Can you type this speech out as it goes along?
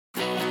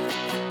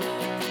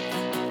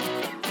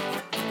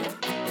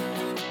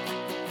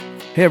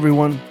Hey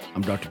everyone,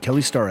 I'm Dr.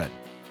 Kelly Starrett,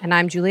 And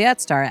I'm Juliette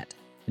Starrett.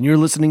 and you're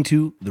listening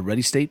to the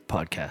Ready State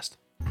Podcast.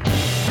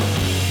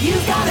 You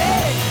got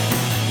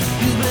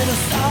it. You better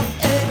stop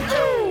it.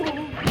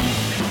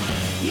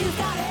 You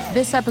got it.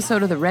 This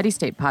episode of the Ready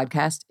State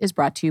Podcast is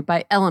brought to you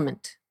by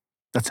Element.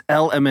 That's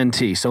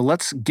LMNT. So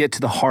let's get to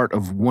the heart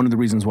of one of the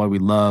reasons why we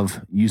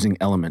love using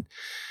Element.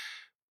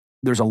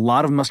 There's a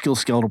lot of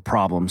musculoskeletal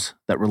problems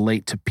that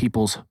relate to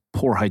people's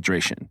poor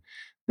hydration.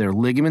 Their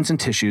ligaments and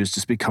tissues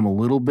just become a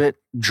little bit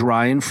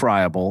dry and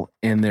friable,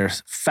 and their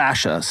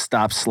fascia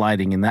stops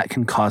sliding, and that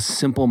can cause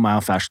simple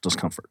myofascial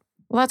discomfort.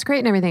 Well, that's great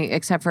and everything,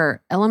 except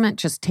for Element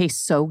just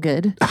tastes so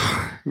good.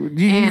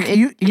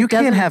 You can't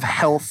doesn't- have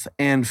health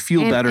and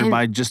feel better and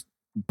by just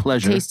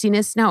pleasure.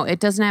 Tastiness, no, it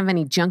doesn't have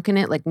any junk in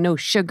it, like no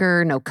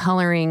sugar, no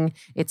coloring.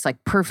 It's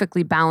like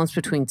perfectly balanced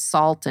between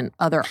salt and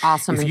other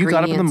awesome If you ingredients.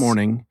 got up in the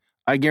morning,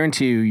 I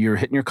guarantee you're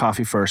hitting your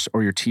coffee first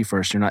or your tea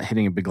first. You're not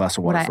hitting a big glass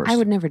of water first. I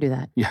would never do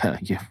that. Yeah,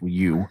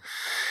 you.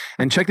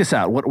 And check this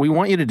out. What we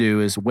want you to do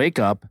is wake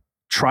up,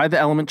 try the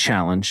Element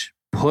Challenge,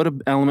 put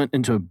an element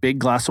into a big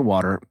glass of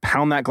water,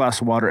 pound that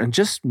glass of water, and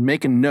just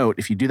make a note.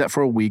 If you do that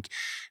for a week,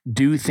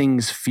 do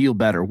things feel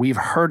better? We've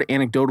heard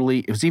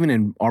anecdotally, it was even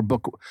in our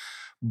book,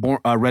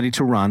 Ready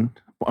to Run.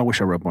 I wish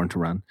I wrote Born to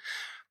Run.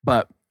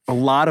 But a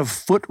lot of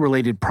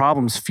foot-related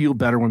problems feel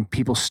better when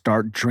people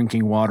start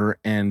drinking water,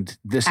 and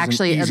this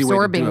Actually is an easy way to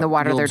absorbing do it. the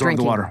water You'll they're absorb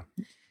drinking. The water.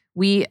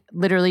 We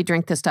literally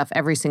drink this stuff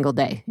every single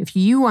day. If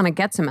you want to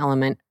get some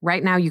Element,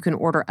 right now you can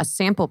order a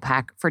sample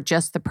pack for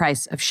just the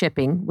price of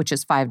shipping, which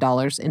is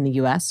 $5 in the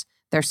US.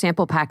 Their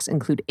sample packs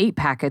include 8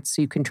 packets,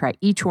 so you can try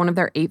each one of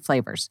their 8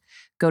 flavors.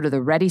 Go to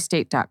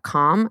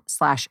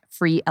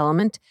thereadystate.com/free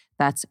element.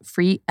 That's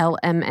free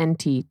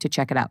LMNT to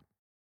check it out.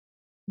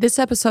 This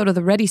episode of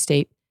The Ready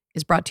State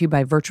is brought to you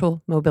by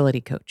Virtual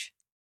Mobility Coach.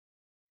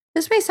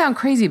 This may sound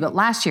crazy, but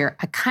last year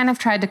I kind of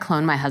tried to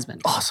clone my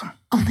husband. Awesome.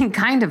 Only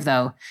kind of,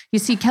 though. You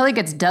see, Kelly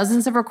gets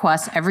dozens of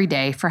requests every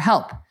day for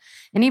help.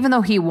 And even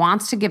though he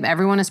wants to give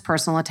everyone his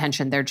personal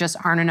attention, there just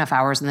aren't enough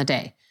hours in the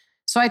day.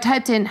 So I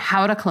typed in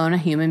how to clone a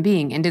human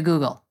being into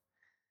Google.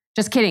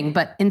 Just kidding,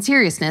 but in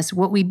seriousness,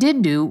 what we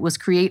did do was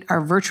create our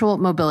virtual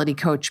mobility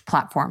coach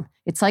platform.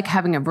 It's like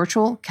having a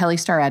virtual Kelly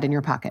Starrett in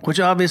your pocket. Which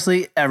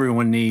obviously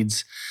everyone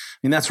needs.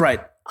 I mean, that's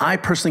right. I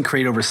personally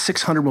create over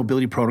 600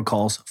 mobility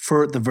protocols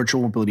for the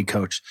Virtual Mobility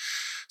Coach.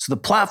 So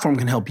the platform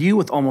can help you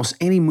with almost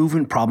any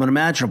movement problem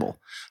imaginable.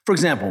 For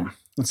example,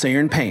 let's say you're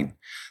in pain.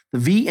 The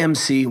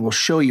VMC will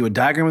show you a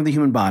diagram of the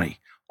human body.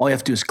 All you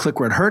have to do is click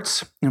where it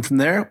hurts, and from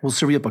there, we'll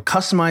serve you up a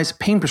customized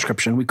pain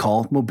prescription we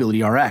call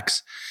Mobility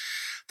RX.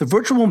 The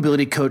Virtual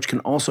Mobility Coach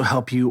can also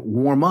help you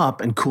warm up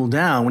and cool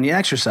down when you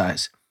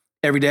exercise.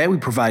 Every day, we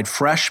provide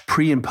fresh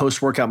pre- and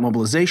post-workout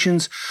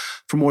mobilizations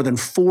for more than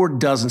 4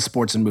 dozen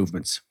sports and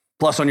movements.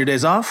 Plus, on your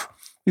days off,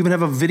 we even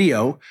have a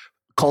video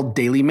called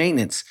Daily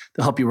Maintenance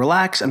to help you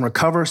relax and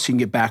recover so you can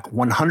get back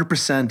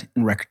 100%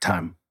 in record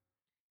time.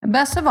 And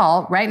best of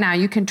all, right now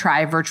you can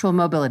try Virtual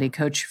Mobility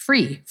Coach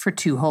free for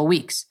 2 whole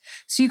weeks.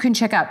 So you can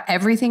check out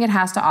everything it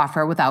has to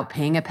offer without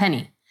paying a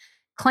penny.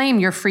 Claim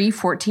your free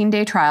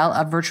 14-day trial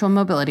of Virtual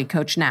Mobility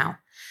Coach now.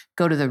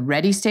 Go to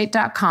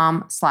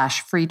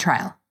thereadystate.com/free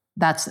trial.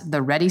 That's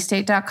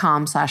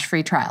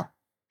thereadystate.com/free trial.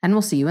 And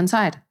we'll see you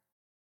inside.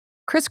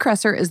 Chris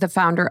Kresser is the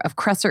founder of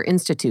Kresser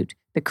Institute,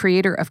 the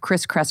creator of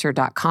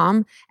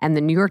chriskresser.com, and the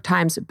New York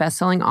Times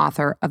bestselling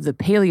author of The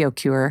Paleo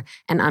Cure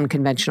and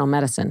Unconventional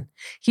Medicine.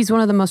 He's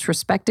one of the most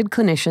respected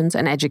clinicians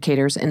and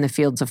educators in the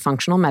fields of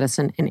functional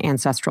medicine and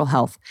ancestral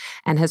health,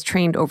 and has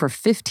trained over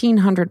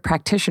 1,500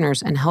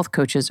 practitioners and health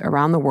coaches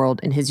around the world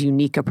in his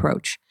unique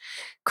approach.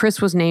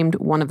 Chris was named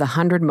one of the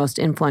 100 most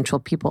influential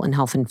people in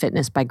health and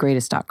fitness by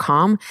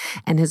Greatest.com,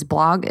 and his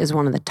blog is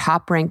one of the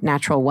top-ranked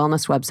natural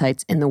wellness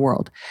websites in the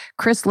world.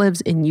 Chris lives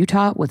in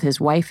Utah with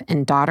his wife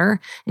and daughter,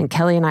 and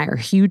Kelly and I are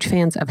huge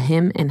fans of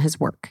him and his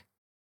work.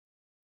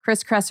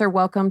 Chris Kresser,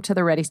 welcome to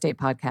the Ready State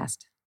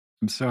Podcast.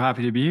 I'm so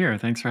happy to be here.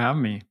 Thanks for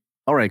having me.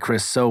 All right,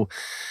 Chris. So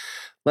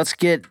let's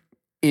get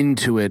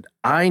into it.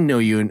 I know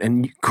you,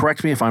 and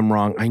correct me if I'm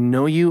wrong, I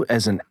know you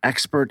as an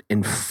expert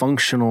in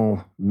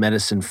functional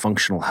medicine,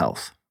 functional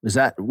health.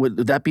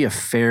 Would that be a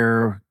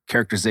fair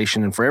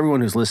characterization? And for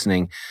everyone who's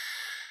listening,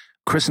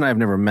 Chris and I have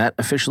never met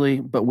officially,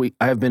 but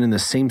I have been in the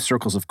same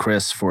circles of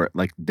Chris for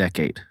like a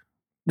decade.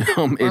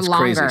 It's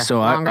crazy.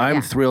 So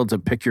I'm thrilled to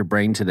pick your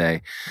brain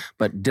today.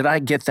 But did I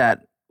get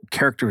that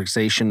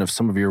characterization of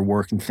some of your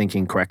work and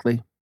thinking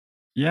correctly?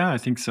 Yeah, I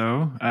think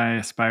so. I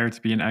aspire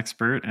to be an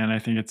expert, and I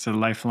think it's a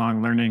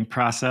lifelong learning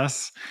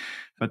process.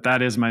 But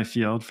that is my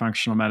field,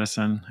 functional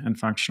medicine and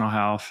functional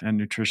health and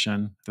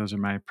nutrition. Those are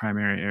my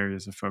primary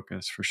areas of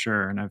focus for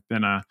sure. And I've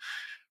been a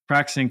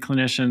practicing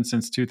clinician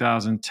since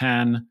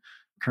 2010,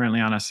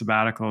 currently on a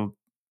sabbatical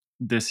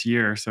this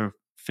year. So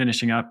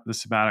finishing up the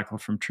sabbatical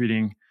from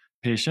treating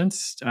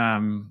patients.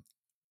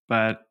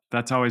 But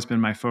that's always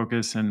been my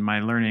focus and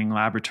my learning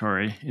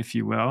laboratory, if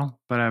you will.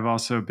 But I've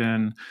also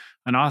been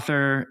an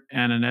author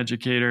and an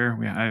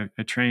educator.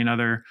 I train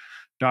other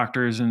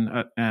doctors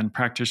and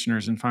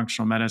practitioners in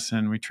functional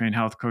medicine. We train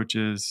health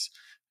coaches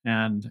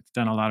and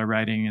done a lot of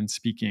writing and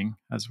speaking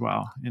as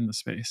well in the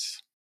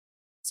space.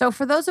 So,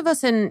 for those of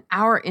us in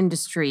our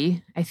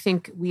industry, I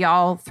think we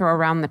all throw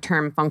around the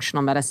term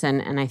functional medicine,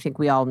 and I think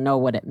we all know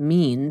what it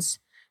means.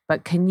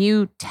 But can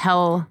you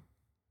tell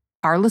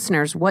our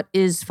listeners what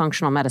is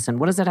functional medicine?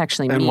 What does that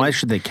actually mean? And why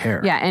should they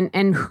care? Yeah,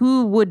 and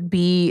who would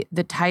be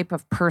the type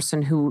of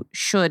person who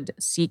should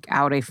seek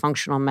out a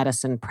functional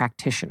medicine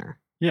practitioner?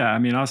 Yeah, I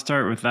mean, I'll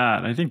start with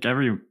that. I think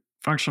every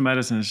functional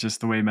medicine is just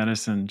the way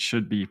medicine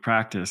should be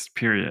practiced,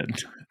 period.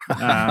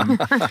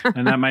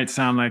 And that might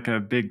sound like a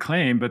big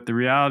claim, but the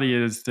reality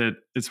is that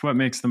it's what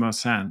makes the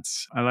most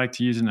sense. I like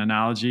to use an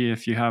analogy.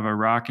 If you have a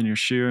rock in your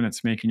shoe and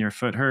it's making your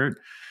foot hurt,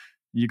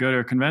 you go to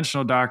a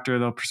conventional doctor,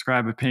 they'll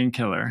prescribe a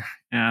painkiller.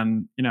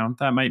 And,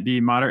 that might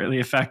be moderately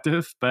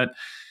effective, but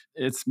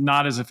it's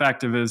not as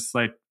effective as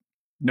like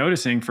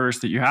noticing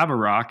first that you have a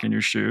rock in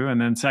your shoe,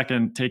 and then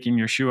second, taking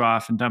your shoe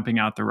off and dumping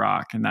out the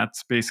rock. And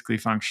that's basically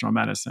functional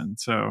medicine.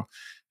 So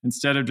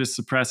instead of just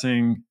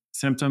suppressing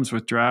symptoms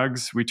with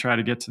drugs, we try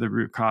to get to the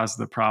root cause of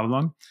the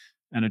problem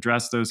and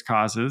address those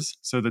causes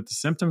so that the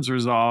symptoms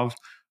resolve,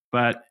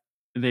 but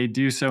they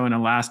do so in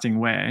a lasting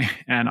way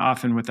and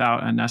often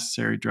without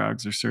unnecessary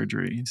drugs or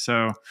surgery.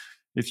 So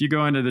if you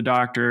go into the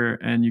doctor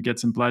and you get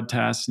some blood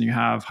tests and you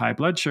have high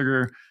blood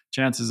sugar,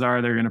 chances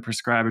are they're going to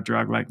prescribe a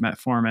drug like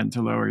metformin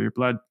to lower your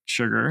blood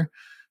sugar.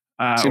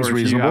 Seems or if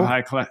reasonable. You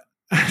have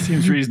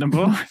seems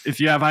reasonable. If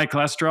you have high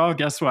cholesterol,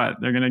 guess what?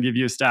 They're going to give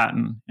you a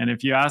statin. And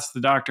if you ask the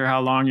doctor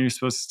how long you're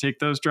supposed to take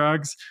those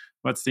drugs,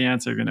 what's the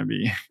answer going to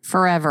be?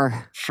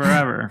 Forever.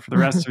 Forever, for the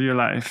rest of your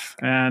life.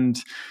 And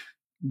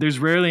there's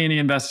rarely any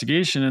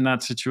investigation in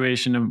that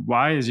situation of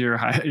why is your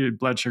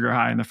blood sugar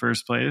high in the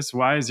first place?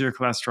 Why is your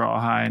cholesterol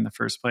high in the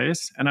first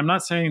place? And I'm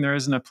not saying there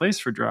isn't a place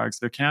for drugs.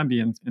 There can be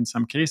in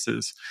some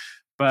cases,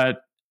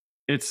 but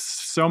it's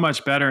so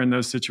much better in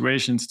those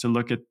situations to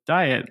look at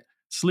diet,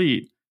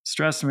 sleep,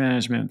 stress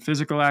management,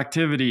 physical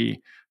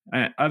activity,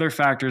 other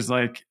factors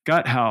like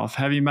gut health,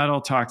 heavy metal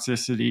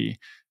toxicity,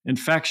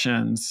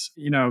 infections,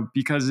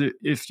 because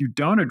if you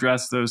don't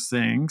address those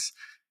things,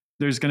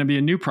 there's going to be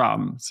a new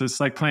problem. So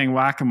it's like playing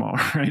whack-a-mole,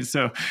 right?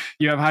 So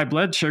you have high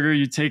blood sugar,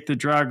 you take the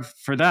drug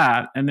for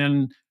that. And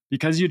then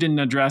because you didn't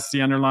address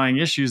the underlying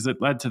issues that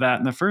led to that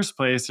in the first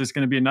place, there's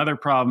going to be another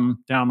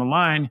problem down the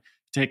line.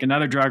 Take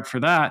another drug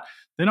for that.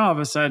 Then all of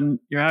a sudden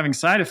you're having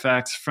side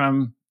effects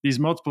from these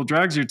multiple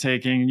drugs you're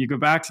taking, and you go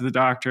back to the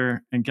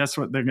doctor and guess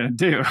what they're going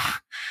to do?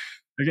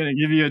 They're going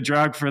to give you a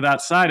drug for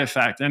that side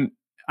effect. And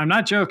I'm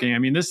not joking. I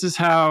mean, this is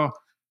how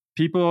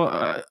people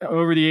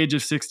over the age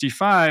of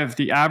 65,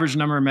 the average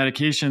number of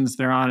medications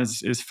they're on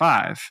is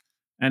 5.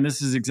 And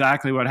this is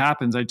exactly what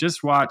happens. I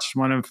just watched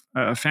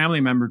a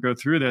family member go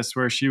through this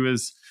where she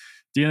was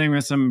dealing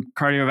with some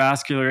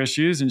cardiovascular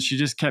issues and she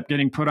just kept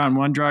getting put on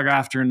one drug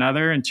after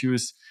another and she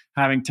was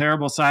having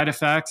terrible side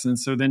effects. And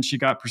so then she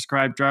got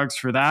prescribed drugs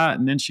for that.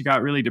 And then she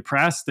got really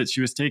depressed that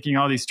she was taking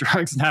all these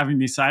drugs and having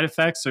these side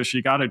effects. So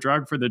she got a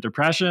drug for the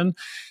depression,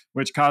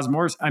 which caused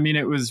more. I mean,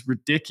 it was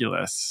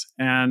ridiculous.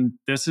 And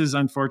this is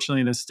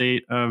unfortunately the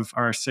state of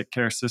our sick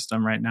care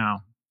system right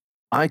now.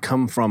 I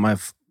come from, I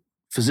have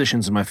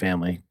physicians in my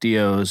family,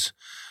 DOs,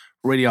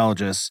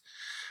 radiologists.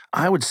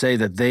 I would say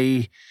that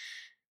they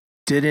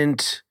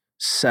didn't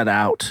set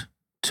out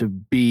to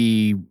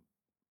be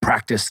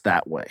practiced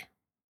that way.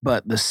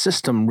 But the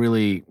system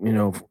really,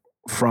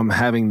 from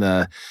having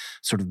the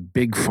sort of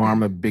big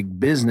pharma, big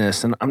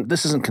business, and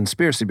this isn't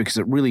conspiracy because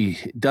it really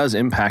does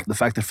impact the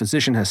fact that a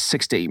physician has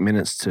 6 to 8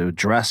 minutes to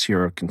address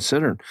your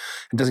concern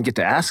and doesn't get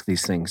to ask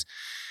these things.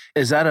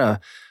 Is that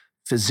a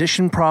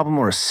physician problem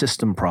or a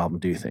system problem,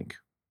 do you think?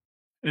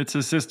 It's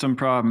a system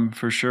problem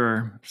for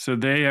sure. So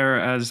they are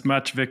as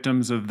much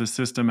victims of the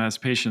system as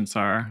patients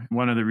are.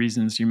 One of the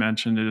reasons you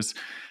mentioned is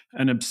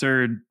an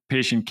absurd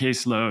patient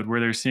caseload where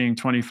they're seeing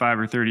 25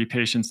 or 30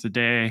 patients a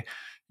day,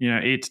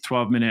 8 to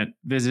 12 minute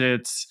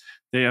visits.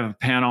 They have a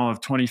panel of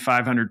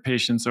 2,500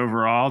 patients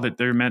overall that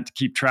they're meant to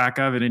keep track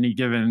of at any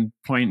given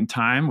point in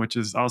time, which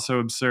is also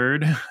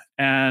absurd.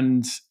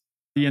 And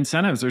the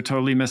incentives are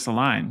totally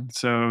misaligned.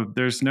 So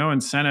there's no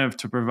incentive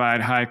to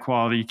provide high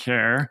quality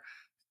care.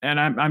 And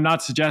I'm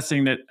not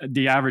suggesting that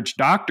the average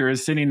doctor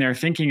is sitting there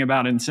thinking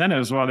about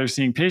incentives while they're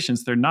seeing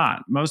patients. They're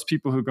not. Most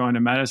people who go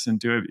into medicine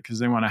do it because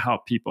they want to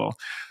help people.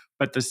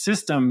 But the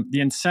system, the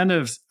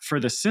incentives for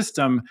the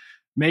system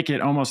make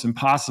it almost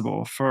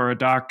impossible for a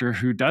doctor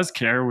who does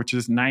care, which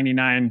is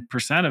 99%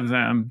 of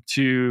them,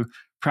 to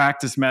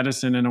practice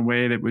medicine in a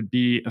way that would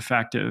be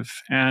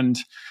effective. And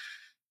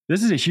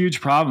this is a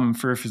huge problem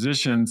for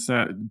physicians.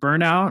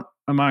 Burnout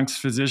amongst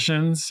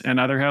physicians and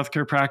other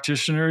healthcare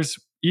practitioners,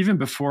 even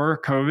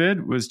before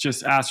COVID, was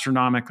just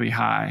astronomically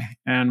high.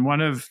 And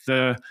one of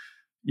the,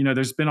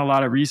 there's been a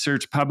lot of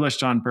research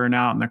published on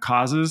burnout and the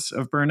causes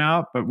of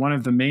burnout, but one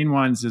of the main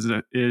ones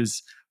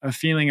is a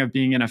feeling of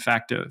being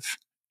ineffective.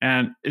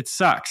 And it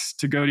sucks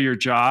to go to your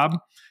job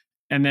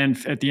and then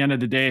at the end of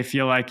the day,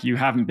 feel like you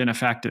haven't been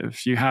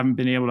effective. You haven't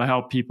been able to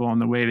help people in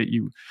the way that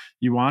you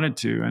wanted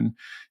to. And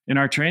in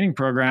our training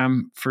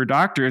program for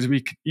doctors,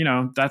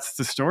 that's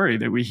the story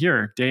that we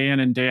hear day in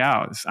and day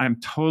out. I'm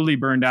totally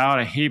burned out.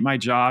 I hate my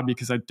job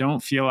because I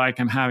don't feel like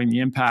I'm having the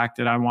impact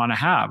that I want to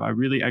have.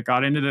 I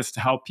got into this to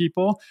help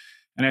people,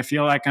 and I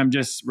feel like I'm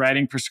just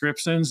writing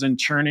prescriptions and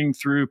churning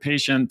through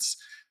patients.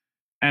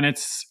 And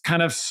it's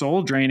kind of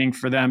soul draining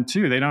for them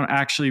too. They don't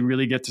actually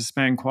really get to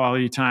spend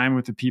quality time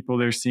with the people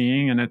they're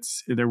seeing. And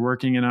they're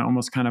working in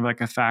almost kind of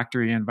like a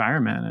factory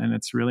environment, and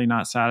it's really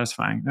not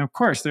satisfying. Now, of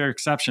course, there are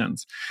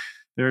exceptions.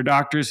 There are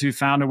doctors who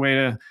found a way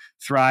to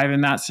thrive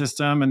in that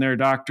system. And there are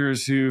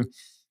doctors who,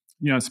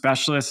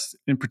 specialists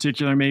in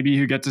particular, maybe,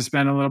 who get to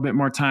spend a little bit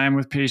more time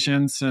with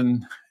patients.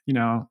 And,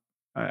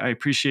 I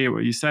appreciate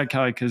what you said,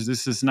 Kelly, because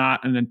this is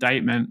not an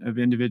indictment of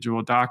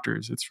individual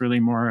doctors. It's really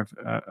more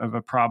of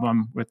a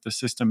problem with the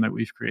system that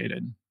we've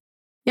created.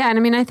 Yeah. And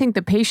I mean, I think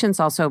the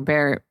patients also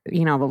bear,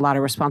 a lot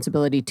of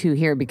responsibility too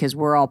here, because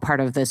we're all part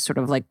of this sort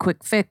of like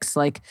quick fix,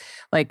 like,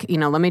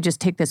 let me just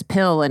take this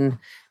pill and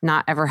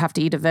not ever have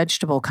to eat a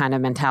vegetable kind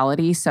of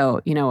mentality.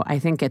 So, I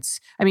think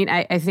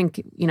I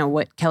think,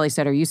 what Kelly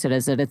said or you said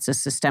is that it's a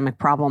systemic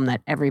problem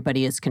that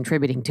everybody is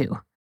contributing to.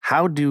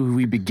 How do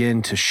we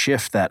begin to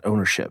shift that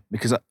ownership?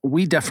 Because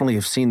we definitely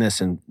have seen this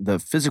in the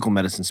physical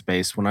medicine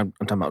space when I'm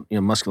talking about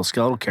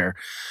musculoskeletal care,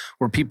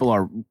 where people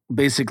are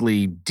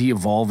basically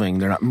de-evolving.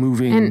 They're not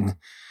moving. And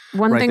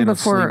one thing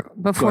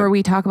before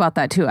we talk about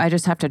that too, I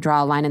just have to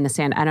draw a line in the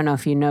sand. I don't know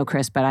if you know,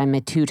 Chris, but I'm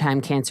a 2-time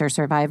cancer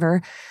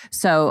survivor.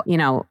 So,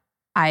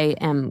 I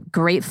am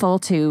grateful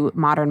to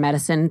modern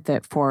medicine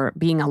for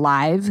being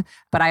alive,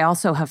 but I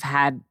also have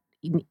had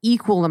an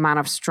equal amount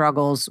of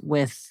struggles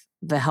with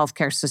the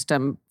healthcare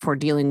system for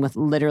dealing with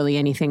literally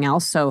anything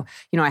else. So,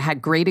 I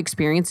had great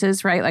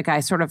experiences, right? Like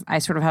I sort of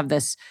have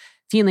this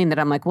feeling that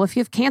I'm like, well, if you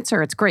have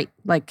cancer, it's great.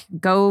 Like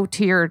go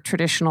to your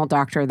traditional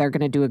doctor. They're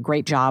going to do a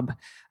great job.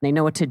 They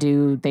know what to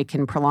do. They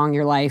can prolong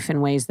your life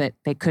in ways that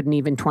they couldn't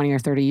even 20 or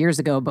 30 years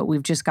ago. But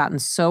we've just gotten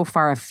so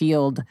far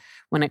afield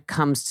when it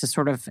comes to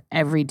sort of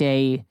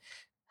everyday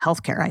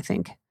healthcare, I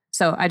think.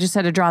 So I just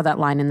had to draw that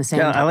line in the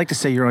sand. Yeah, I like to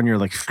say you're on your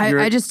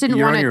I just didn't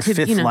want it your to,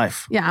 fifth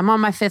life. Yeah, I'm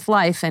on my 5th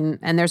life, and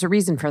there's a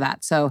reason for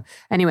that. So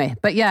anyway,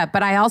 but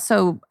I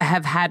also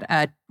have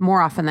had more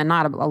often than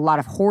not a lot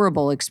of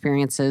horrible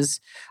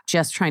experiences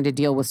just trying to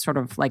deal with sort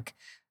of like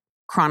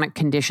chronic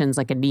conditions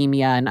like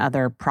anemia and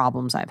other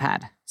problems I've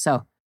had.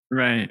 So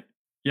right.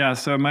 Yeah.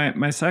 So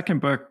my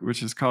second book,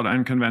 which is called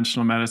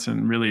Unconventional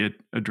Medicine, really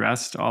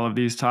addressed all of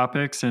these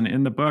topics. And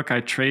in the book, I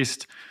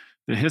traced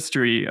the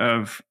history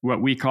of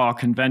what we call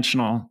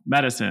conventional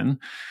medicine.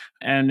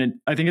 And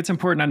I think it's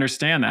important to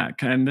understand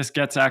that. And this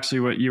gets actually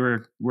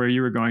where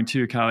you were going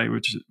to, Kelly,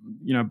 which,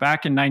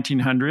 back in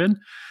 1900,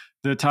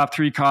 the top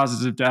 3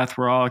 causes of death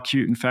were all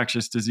acute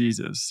infectious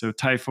diseases. So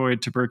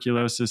typhoid,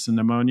 tuberculosis, and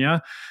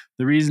pneumonia.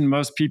 The reason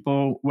most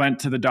people went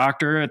to the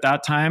doctor at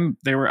that time,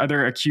 there were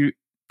other acute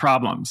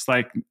problems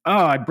like,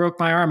 oh, I broke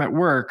my arm at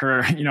work,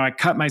 or, I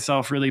cut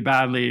myself really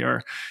badly,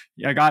 or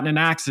I got in an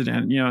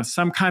accident,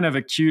 some kind of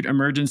acute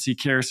emergency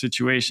care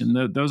situation.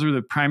 Those are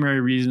the primary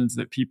reasons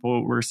that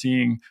people were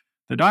seeing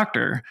the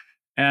doctor.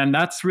 And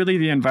that's really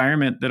the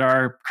environment that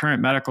our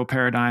current medical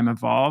paradigm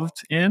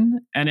evolved in.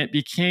 And it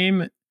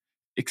became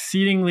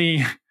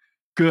exceedingly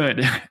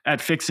good at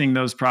fixing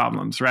those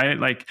problems, right?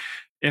 Like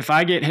if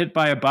I get hit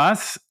by a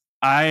bus,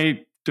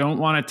 I don't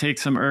want to take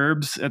some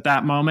herbs at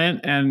that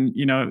moment and,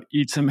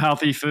 eat some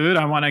healthy food.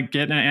 I want to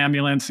get in an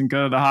ambulance and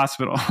go to the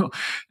hospital.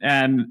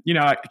 And,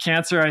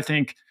 cancer, I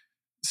think,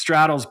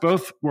 straddles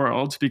both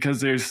worlds because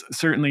there's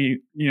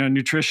certainly,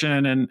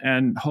 nutrition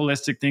and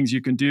holistic things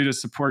you can do to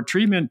support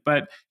treatment.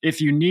 But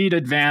if you need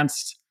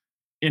advanced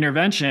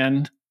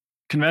intervention,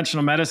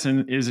 conventional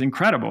medicine is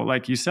incredible.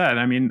 Like you said,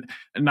 I mean,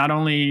 not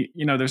only,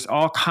 there's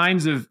all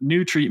kinds of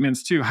new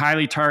treatments too,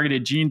 highly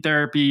targeted gene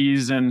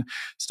therapies and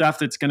stuff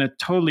that's going to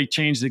totally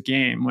change the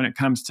game when it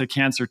comes to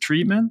cancer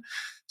treatment.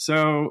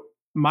 So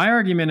my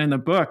argument in the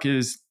book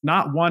is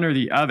not one or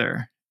the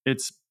other.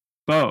 It's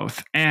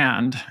both.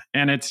 And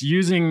it's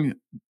using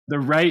the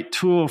right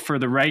tool for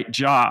the right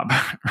job,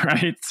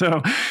 right?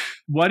 So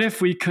what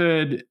if we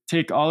could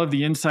take all of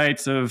the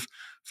insights of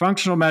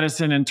functional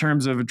medicine in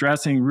terms of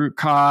addressing root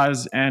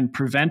cause and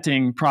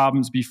preventing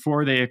problems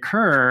before they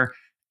occur,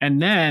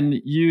 and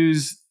then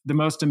use the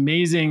most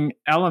amazing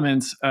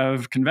elements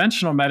of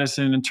conventional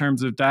medicine in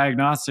terms of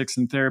diagnostics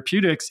and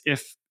therapeutics.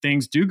 If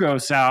things do go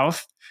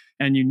south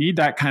and you need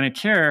that kind of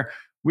care,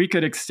 we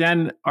could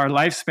extend our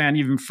lifespan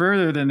even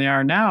further than they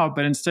are now.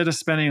 But instead of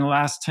spending the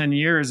last 10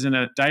 years in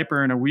a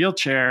diaper and a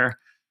wheelchair,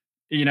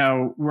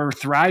 we're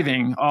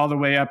thriving all the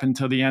way up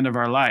until the end of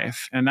our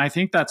life. And I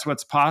think that's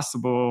what's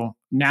possible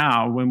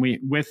now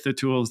with the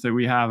tools that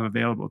we have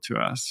available to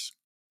us.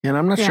 And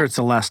I'm not sure it's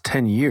the last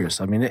 10 years.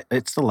 I mean,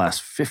 it's the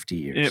last 50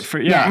 years.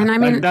 And I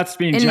mean, that's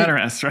being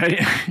generous, right?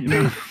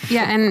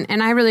 Yeah.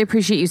 And I really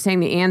appreciate you saying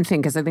the and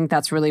thing, because I think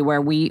that's really where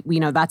we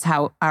that's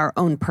how our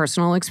own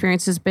personal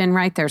experience has been,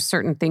 right? There's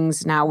certain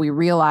things now we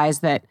realize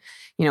that,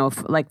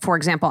 like, for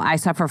example, I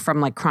suffer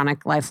from like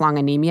chronic lifelong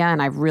anemia,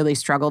 and I've really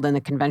struggled in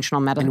the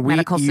conventional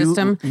medical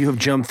system. You have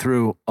jumped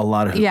through a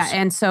lot of hoops. Yeah.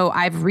 And so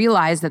I've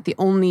realized that the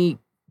only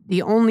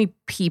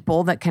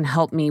people that can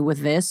help me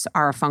with this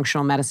are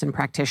functional medicine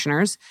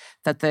practitioners,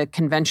 that the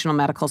conventional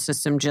medical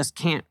system just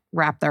can't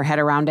wrap their head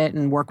around it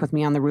and work with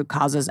me on the root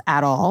causes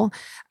at all.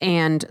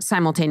 And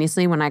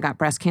simultaneously, when I got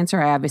breast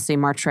cancer, I obviously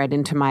marched right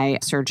into my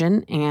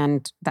surgeon,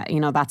 and that,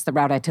 that's the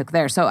route I took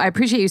there. So I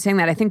appreciate you saying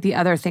that. I think the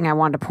other thing I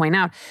wanted to point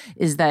out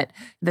is that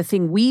the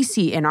thing we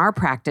see in our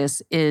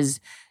practice is,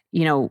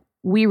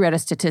 we read a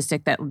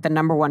statistic that the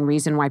number one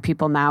reason why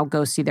people now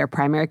go see their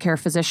primary care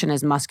physician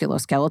is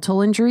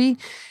musculoskeletal injury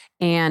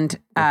and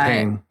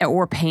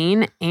or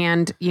pain.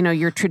 And,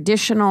 your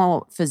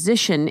traditional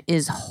physician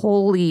is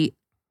wholly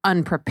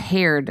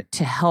unprepared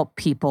to help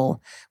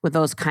people with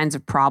those kinds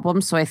of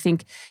problems. So I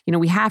think,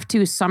 we have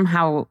to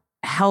somehow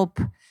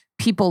help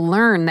people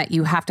learn that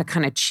you have to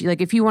kind of,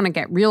 like, if you want to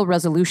get real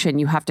resolution,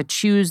 you have to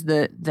choose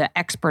the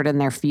expert in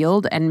their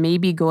field, and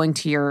maybe going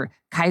to your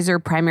Kaiser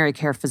primary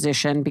care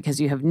physician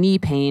because you have knee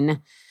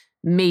pain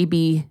may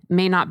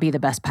not be the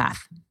best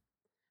path.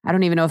 I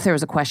don't even know if there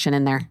was a question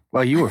in there.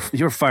 Well, you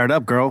were fired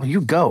up, girl.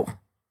 You go.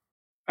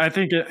 I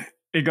think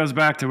it goes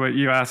back to what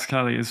you asked,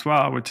 Kelly, as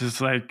well, which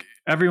is like,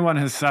 everyone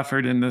has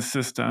suffered in this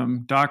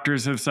system.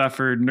 Doctors have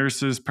suffered,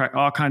 nurses,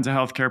 all kinds of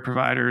healthcare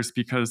providers,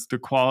 because the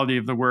quality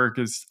of the work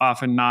is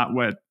often not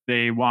what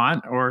they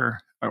want or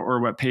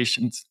what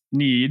patients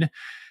need.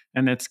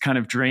 And it's kind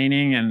of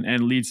draining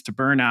and leads to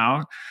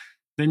burnout.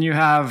 Then you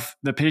have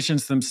the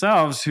patients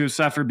themselves who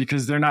suffer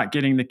because they're not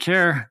getting the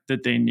care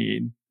that they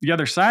need. The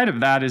other side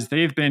of that is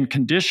they've been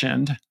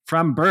conditioned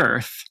from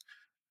birth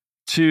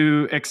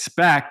to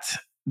expect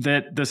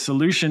that the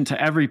solution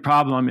to every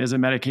problem is a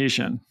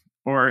medication,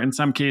 or in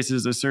some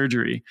cases, a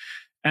surgery.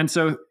 And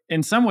so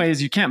in some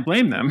ways, you can't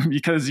blame them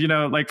because,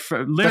 that's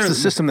the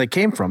system they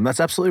came from. That's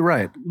absolutely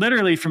right.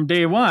 Literally from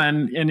day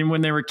one, and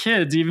when they were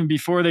kids, even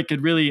before they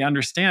could really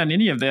understand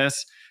any of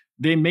this,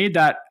 they made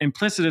that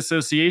implicit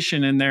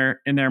association in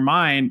their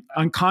mind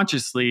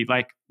unconsciously.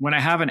 Like, when I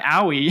have an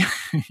owie,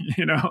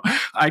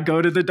 I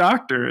go to the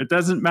doctor. It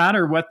doesn't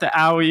matter what the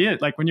owie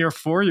is. Like, when you're a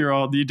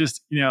 4-year-old, you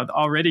just,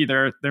 already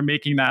they're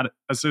making that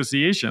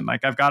association.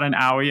 Like, I've got an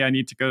owie, I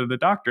need to go to the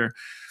doctor.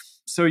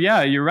 So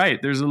yeah, you're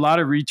right. There's a lot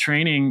of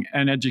retraining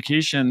and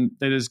education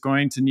that is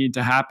going to need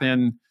to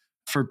happen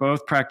for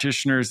both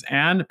practitioners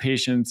and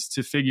patients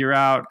to figure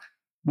out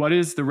what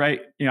is the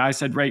right, I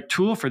said right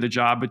tool for the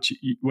job, but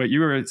what you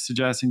were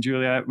suggesting,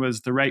 Julia,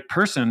 was the right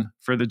person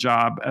for the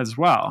job as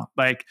well.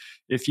 Like,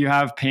 if you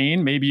have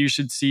pain, maybe you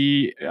should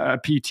see a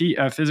PT,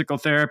 a physical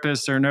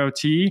therapist, or an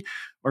OT,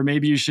 or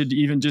maybe you should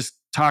even just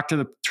talk to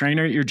the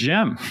trainer at your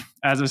gym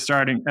as a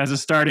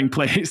starting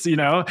place.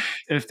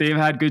 If they've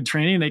had good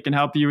training, they can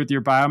help you with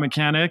your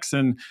biomechanics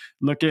and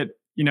look at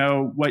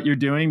what you're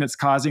doing that's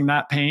causing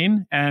that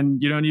pain,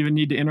 and you don't even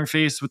need to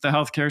interface with the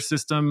healthcare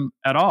system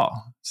at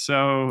all.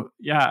 So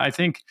yeah, I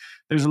think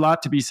there's a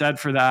lot to be said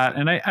for that.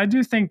 And I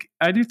do think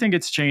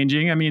it's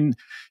changing. I mean,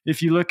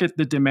 if you look at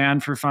the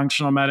demand for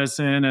functional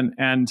medicine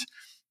and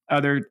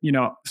other,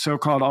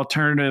 so-called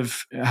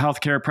alternative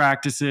healthcare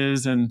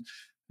practices, and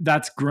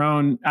that's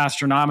grown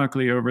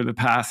astronomically over the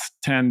past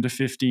 10 to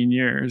 15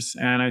 years.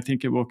 And I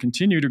think it will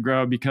continue to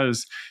grow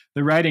because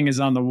the writing is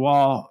on the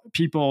wall.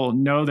 People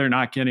know they're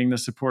not getting the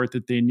support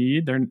that they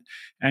need.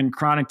 And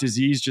chronic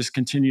disease just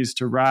continues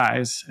to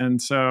rise. And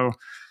so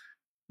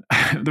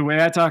the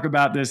way I talk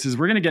about this is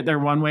we're going to get there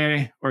one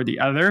way or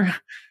the other.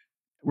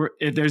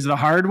 There's the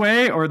hard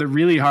way or the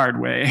really hard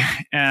way.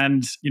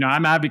 And,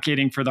 I'm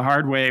advocating for the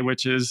hard way,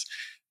 which is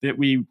that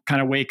we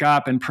kind of wake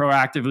up and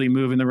proactively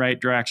move in the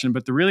right direction.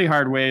 But the really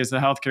hard way is the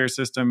healthcare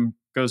system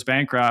goes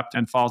bankrupt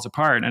and falls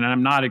apart. And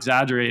I'm not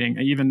exaggerating.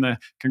 Even the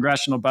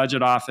Congressional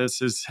Budget Office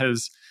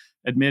has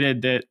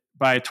admitted that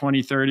by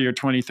 2030 or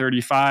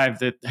 2035,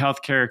 that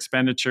healthcare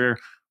expenditure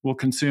will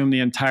consume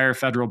the entire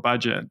federal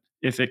budget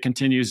if it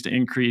continues to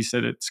increase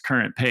at its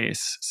current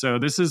pace. So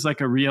this is like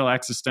a real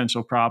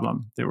existential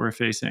problem that we're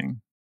facing.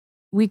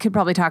 We could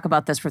probably talk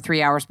about this for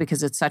 3 hours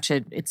because it's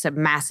a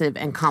massive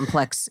and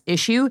complex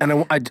issue.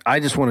 And I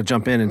just want to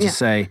jump in and just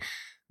say,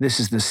 this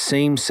is the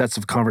same sets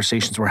of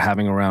conversations we're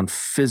having around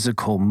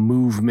physical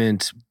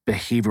movement,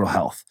 behavioral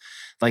health.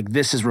 Like,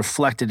 this is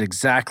reflected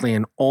exactly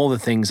in all the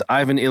things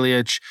Ivan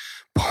Ilyich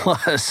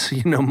plus,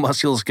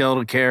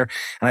 musculoskeletal care.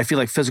 And I feel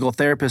like physical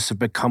therapists have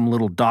become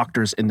little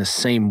doctors in the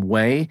same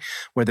way,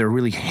 where they're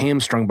really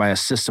hamstrung by a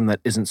system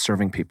that isn't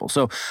serving people.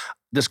 So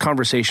this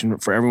conversation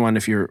for everyone,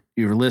 if you're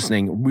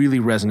listening, really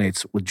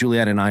resonates with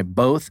Juliet and I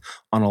both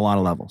on a lot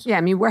of levels. Yeah,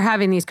 I mean, we're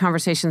having these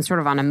conversations sort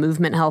of on a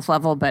movement health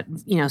level, but,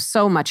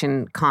 so much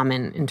in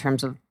common in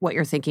terms of what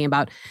you're thinking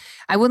about.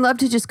 I would love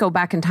to just go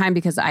back in time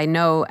because I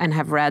know and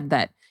have read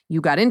that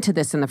you got into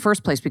this in the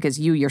first place because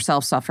you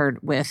yourself suffered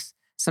with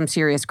some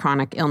serious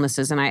chronic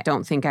illnesses. And I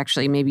don't think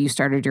actually maybe you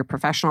started your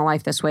professional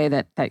life this way,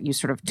 that you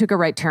sort of took a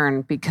right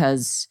turn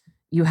because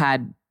you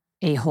had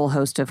a whole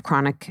host of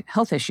chronic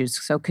health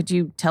issues. So could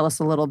you tell us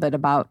a little bit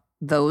about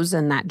those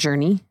and that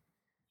journey?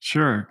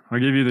 Sure. I'll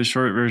give you the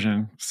short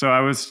version. So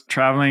I was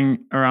traveling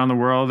around the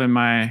world in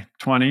my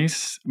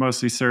 20s,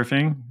 mostly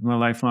surfing. I'm a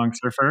lifelong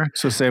surfer.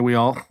 So say we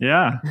all.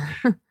 Yeah.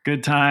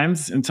 Good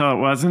times until it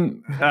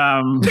wasn't. So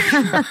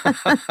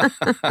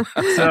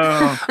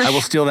I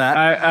will steal that.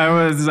 I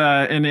was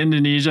in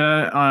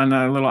Indonesia on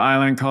a little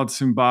island called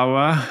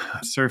Sumbawa,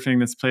 surfing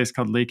this place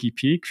called Lakey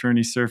Peak for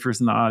any surfers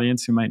in the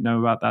audience who might know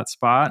about that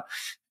spot.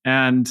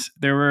 And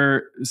there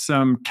were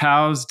some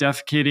cows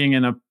defecating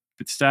in a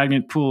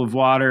stagnant pool of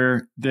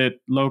water that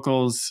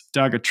locals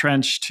dug a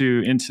trench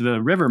to into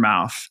the river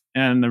mouth.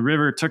 And the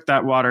river took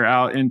that water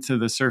out into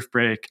the surf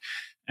break.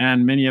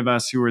 And many of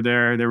us who were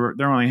there were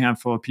only a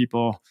handful of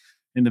people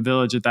in the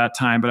village at that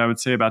time, but I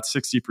would say about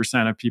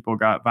 60% of people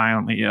got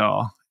violently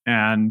ill.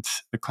 And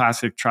the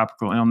classic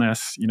tropical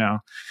illness,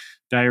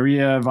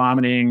 diarrhea,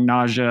 vomiting,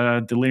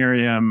 nausea,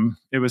 delirium.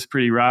 It was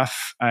pretty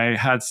rough. I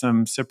had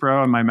some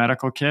Cipro in my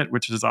medical kit,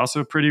 which is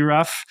also pretty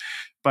rough.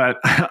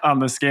 But on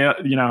the scale,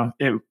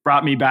 it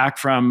brought me back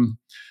from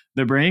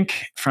the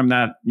brink, from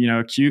that,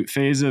 acute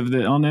phase of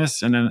the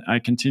illness. And then I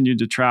continued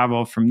to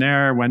travel from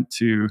there, went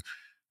to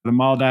the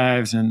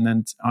Maldives and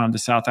then on to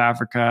South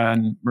Africa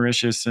and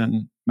Mauritius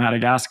and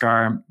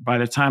Madagascar. By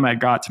the time I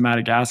got to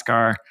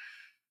Madagascar,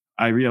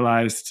 I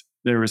realized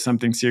there was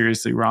something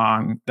seriously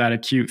wrong. That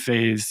acute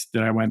phase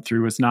that I went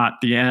through was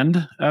not the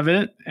end of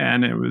it.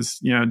 And it was,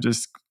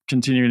 just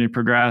continuing to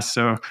progress.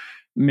 So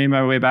made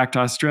my way back to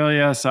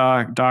Australia,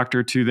 saw a doctor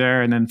or two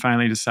there, and then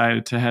finally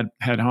decided to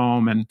head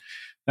home. And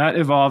that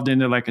evolved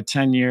into like a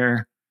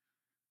 10-year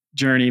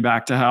journey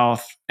back to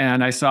health.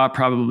 And I saw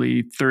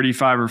probably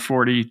 35 or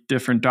 40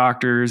 different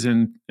doctors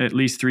in at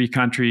least 3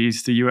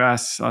 countries, the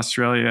US,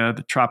 Australia,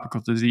 the tropical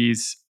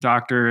disease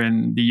doctor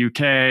in the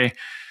UK,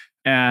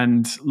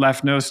 and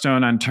left no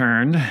stone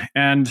unturned.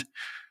 And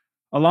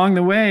along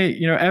the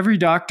way, every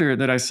doctor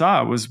that I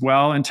saw was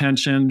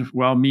well-intentioned,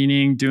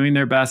 well-meaning, doing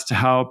their best to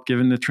help,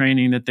 given the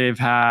training that they've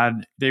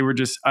had. They were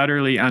just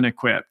utterly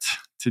unequipped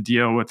to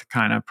deal with the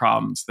kind of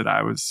problems that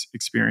I was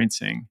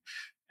experiencing.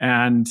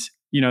 And,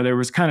 there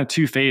was kind of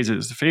 2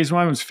 phases. Phase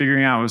 1 was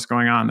figuring out what was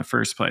going on in the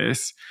first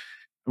place,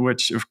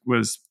 which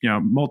was,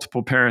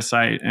 multiple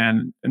parasite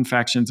and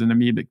infections and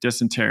amoebic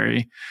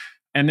dysentery.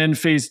 And then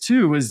phase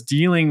 2 was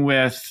dealing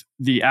with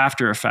the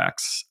after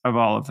effects of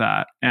all of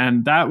that.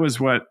 And that was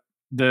what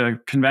the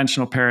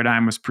conventional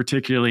paradigm was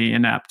particularly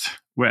inept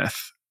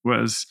with,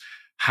 was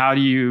how do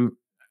you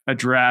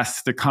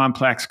address the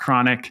complex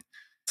chronic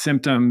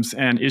symptoms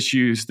and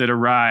issues that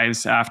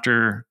arise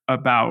after a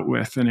bout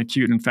with an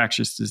acute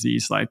infectious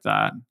disease like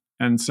that.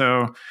 And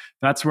so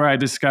that's where I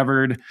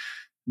discovered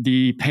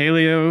the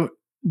paleo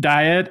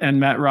diet and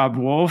met Rob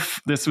Wolf.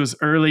 This was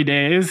early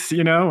days,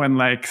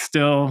 when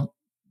still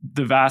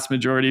the vast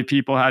majority of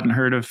people hadn't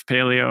heard of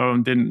paleo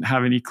and didn't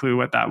have any clue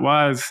what that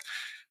was.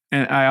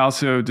 And I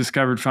also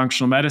discovered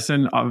functional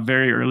medicine,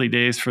 very early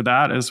days for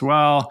that as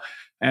well.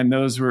 And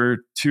those were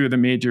 2 of the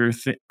major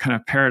kind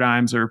of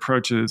paradigms or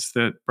approaches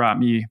that brought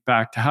me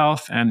back to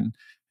health. And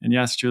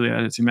yes, Julia,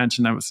 as you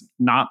mentioned, that was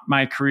not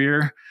my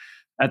career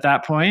at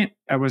that point.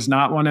 I was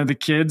not one of the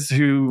kids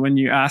who, when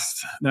you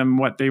asked them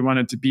what they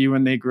wanted to be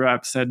when they grew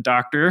up, said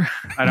doctor.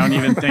 I don't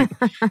even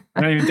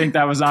think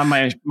that was on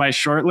my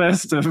short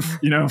list of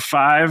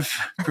 5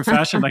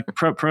 profession. Like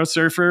pro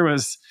surfer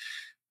was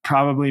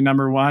probably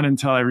number 1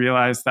 until I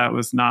realized that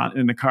was not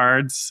in the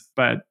cards,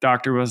 but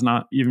doctor was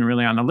not even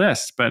really on the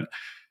list. But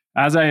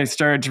as I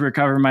started to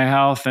recover my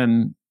health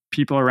and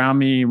people around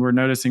me were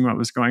noticing what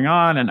was going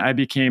on, and I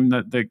became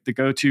the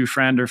go-to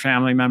friend or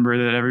family member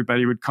that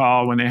everybody would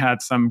call when they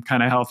had some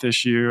kind of health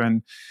issue.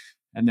 And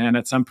then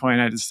at some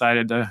point I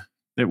decided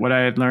that what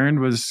I had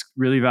learned was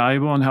really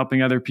valuable in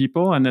helping other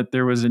people, and that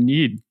there was a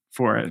need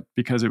for it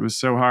because it was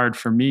so hard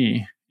for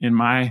me in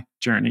my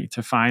journey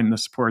to find the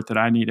support that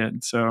I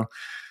needed. So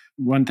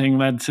one thing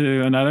led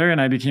to another,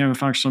 and I became a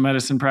functional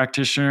medicine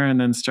practitioner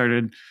and then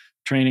started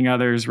training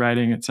others,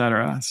 writing, et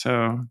cetera.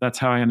 So that's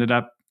how I ended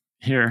up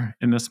here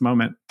in this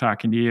moment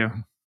talking to you.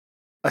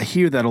 I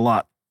hear that a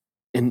lot.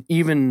 And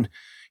even,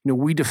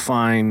 we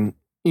define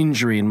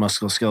injury in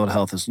musculoskeletal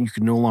health as you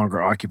can no longer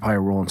occupy a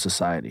role in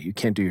society. You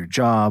can't do your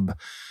job.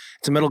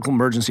 It's a medical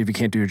emergency if you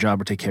can't do your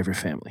job or take care of your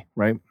family,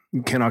 right?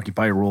 You can't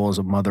occupy a role as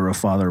a mother, a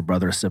father, a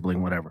brother, a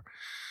sibling, whatever.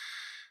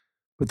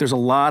 But there's a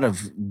lot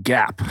of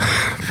gap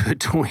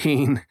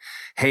between,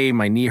 hey,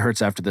 my knee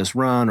hurts after this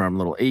run, or I'm a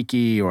little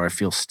achy, or I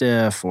feel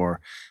stiff,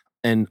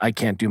 and I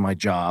can't do my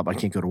job. I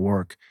can't go to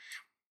work.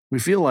 We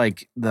feel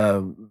like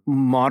the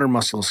modern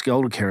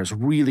musculoskeletal care is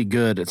really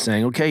good at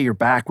saying, okay, you're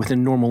back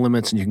within normal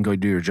limits and you can go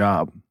do your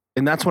job.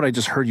 And that's what I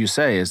just heard you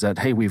say is that,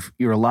 hey,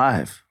 you're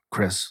alive,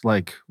 Chris.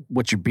 Like,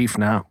 what's your beef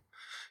now?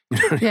 You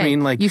know what I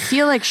mean? Like, you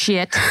feel like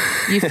shit.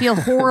 You feel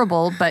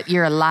horrible, but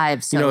you're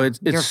alive, so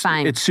you're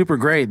fine. It's super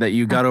great that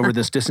you got over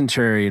this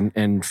dysentery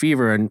and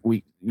fever, and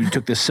you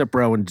took this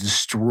Cipro and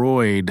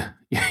destroyed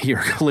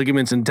your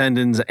ligaments and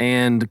tendons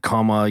and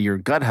your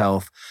gut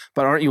health.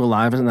 But aren't you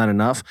alive? Isn't that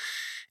enough?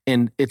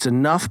 And it's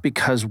enough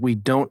because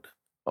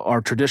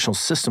our traditional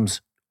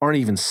systems aren't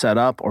even set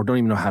up or don't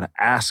even know how to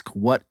ask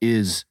what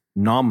is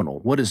nominal?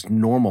 What is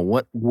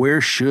normal?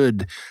 Where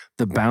should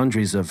the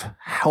boundaries of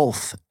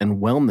health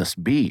and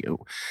wellness be?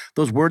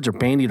 Those words are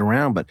bandied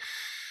around, but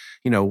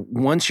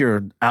once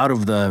you're out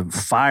of the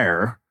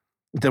fire,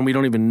 then we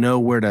don't even know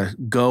where to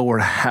go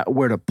or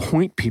where to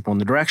point people in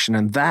the direction.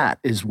 And that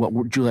is what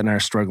Juliet and I are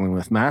struggling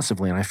with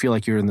massively. And I feel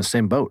like you're in the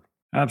same boat.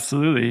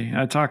 Absolutely.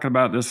 I talk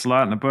about this a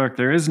lot in the book.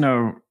 There is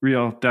no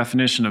real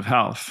definition of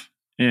health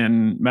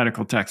in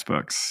medical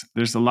textbooks.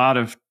 There's a lot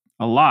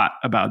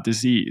about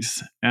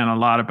disease and a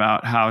lot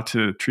about how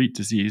to treat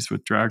disease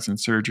with drugs and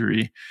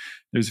surgery.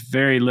 There's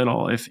very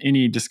little, if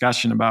any,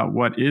 discussion about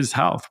what is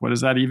health. What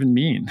does that even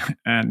mean?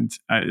 And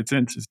it's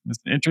an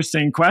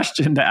interesting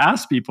question to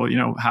ask people.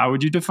 How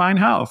would you define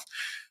health?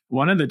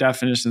 One of the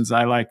definitions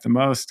I like the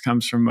most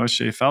comes from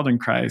Moshe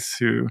Feldenkrais,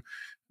 who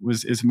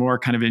is more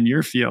kind of in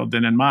your field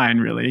than in mine,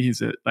 really.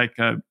 He's a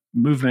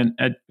movement.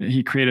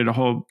 He created a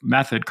whole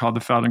method called the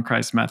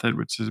Feldenkrais method,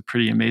 which is a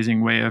pretty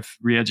amazing way of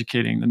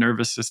re-educating the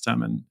nervous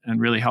system and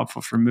really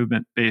helpful for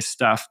movement-based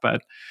stuff.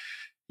 But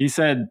he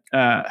said,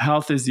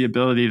 health is the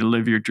ability to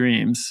live your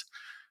dreams,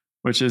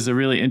 which is a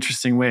really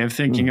interesting way of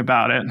thinking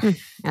about it.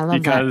 I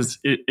love because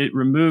it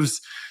removes,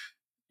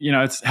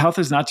 health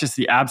is not just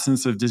the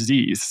absence of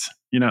disease.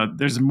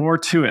 There's more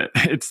to it.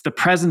 It's the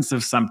presence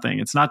of something.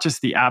 It's not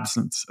just the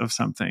absence of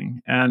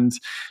something. And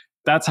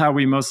that's how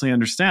we mostly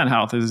understand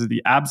health, is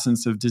the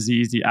absence of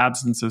disease, the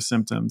absence of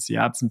symptoms, the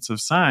absence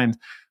of signs.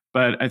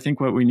 But I think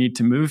what we need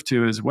to move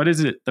to is, what is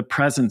it the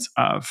presence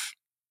of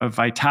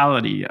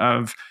vitality,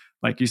 of,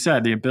 like you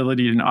said, the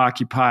ability to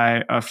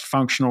occupy a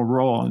functional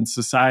role in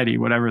society,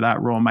 whatever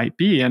that role might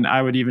be. And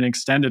I would even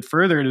extend it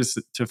further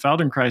to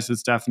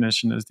Feldenkrais's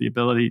definition as the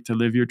ability to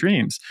live your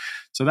dreams.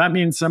 So that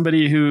means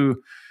somebody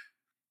who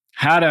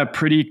had a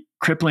pretty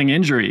crippling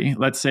injury,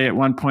 let's say at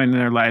one point in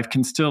their life,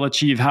 can still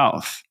achieve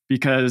health.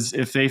 Because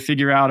if they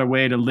figure out a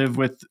way to live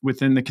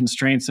within the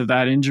constraints of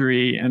that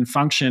injury and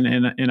function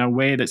in a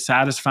way that's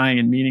satisfying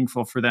and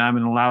meaningful for them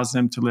and allows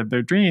them to live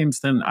their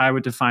dreams, then I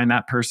would define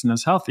that person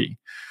as healthy.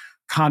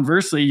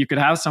 Conversely, you could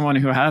have someone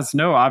who has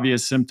no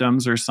obvious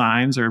symptoms or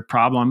signs or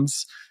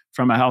problems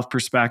from a health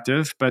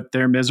perspective, but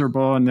they're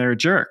miserable and they're a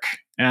jerk.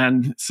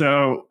 And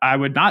so I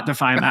would not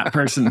define that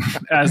person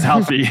as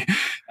healthy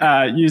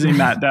using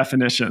that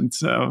definition.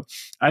 So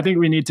I think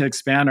we need to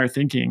expand our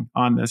thinking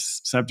on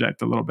this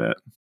subject a little bit.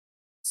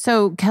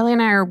 So Kelly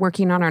and I are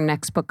working on our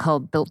next book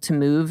called Built to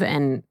Move,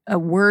 and a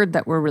word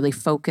that we're really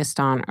focused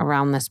on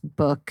around this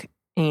book,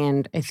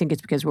 and I think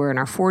it's because we're in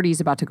our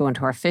 40s, about to go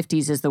into our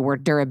 50s, is the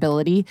word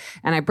durability.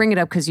 And I bring it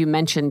up because you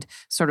mentioned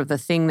sort of the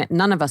thing that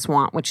none of us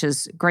want, which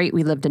is great.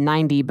 We lived to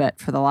 90, but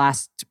for the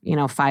last,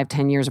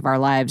 5-10 years of our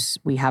lives,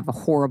 we have a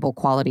horrible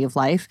quality of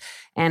life.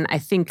 And I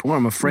think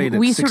I'm afraid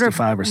at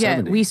 65 or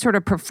 70. We sort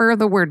of prefer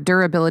the word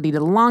durability to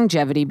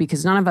longevity,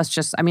 because none of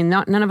us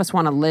none of us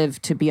want to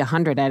live to be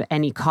 100 at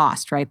any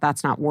cost, right?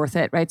 That's not worth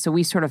it, right? So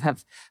we sort of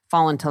have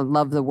fallen to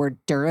love the word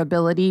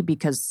durability,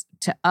 because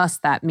to us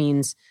that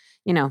means,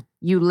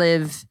 you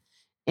live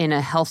in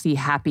a healthy,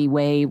 happy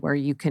way where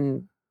you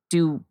can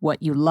do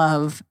what you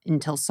love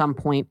until some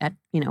point at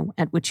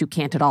which you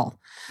can't at all.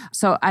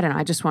 So I don't know.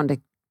 I just wanted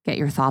to get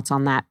your thoughts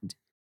on that.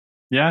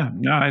 Yeah,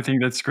 no, I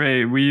think that's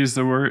great. We use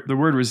the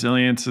word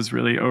resilience is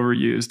really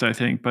overused, I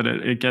think, but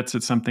it gets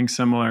at something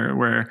similar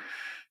where,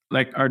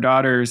 like, our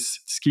daughter's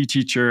ski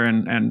teacher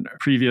and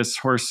previous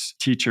horse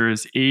teacher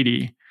is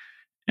 80,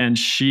 and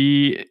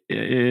she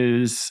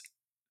is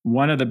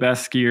one of the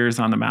best skiers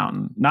on the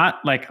mountain. Not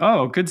like,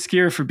 oh, good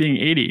skier for being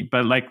 80,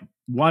 but like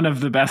one of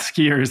the best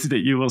skiers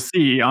that you will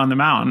see on the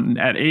mountain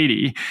at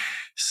 80.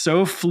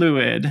 So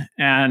fluid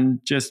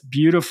and just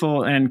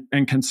beautiful and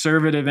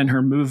conservative in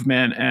her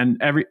movement, and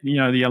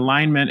the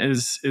alignment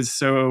is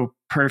so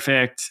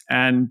perfect,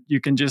 and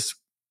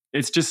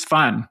it's just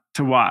fun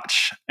to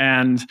watch.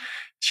 And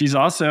she's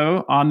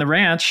also on the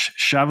ranch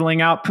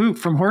shoveling out poop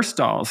from horse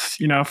stalls,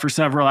 for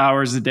several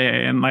hours a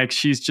day, and like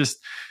she's just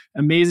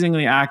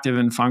amazingly active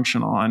and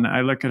functional. And I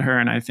look at her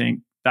and I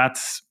think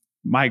that's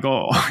my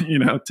goal,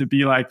 to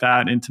be like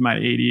that into my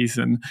 80s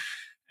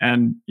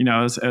and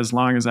as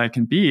long as I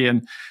can be.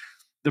 And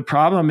the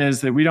problem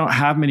is that we don't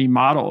have many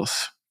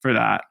models for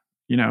that,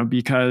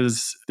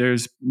 because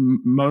there's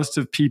most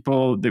of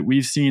people that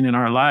we've seen in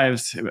our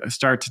lives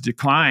start to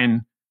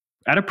decline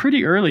at a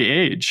pretty early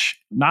age,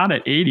 not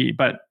at 80,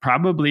 but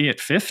probably at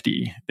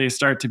 50. They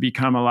start to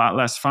become a lot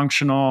less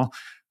functional,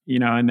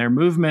 in their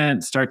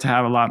movement, start to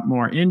have a lot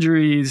more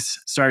injuries,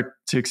 start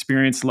to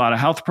experience a lot of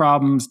health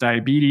problems,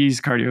 diabetes,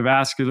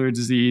 cardiovascular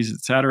disease, et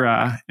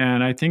cetera.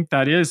 And I think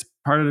that is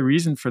part of the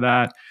reason for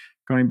that.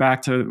 Going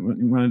back to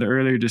one of the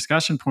earlier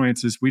discussion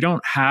points, is we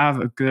don't have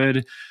a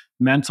good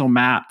mental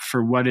map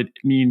for what it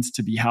means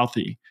to be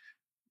healthy.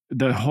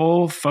 The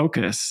whole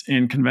focus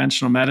in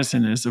conventional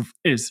medicine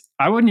is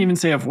I wouldn't even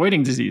say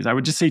avoiding disease. I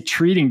would just say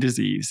treating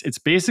disease. It's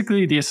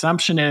basically, the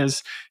assumption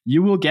is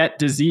you will get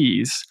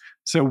disease,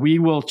 so we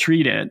will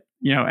treat it,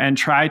 and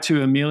try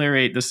to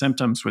ameliorate the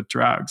symptoms with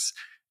drugs.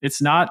 It's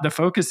not, the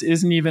focus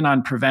isn't even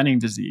on preventing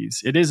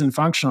disease. It is in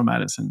functional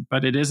medicine,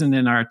 but it isn't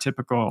in our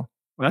typical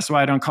That's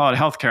why I don't call it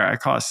healthcare. I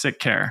call it sick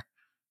care.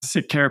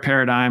 Sick care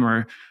paradigm,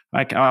 or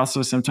like I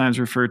also sometimes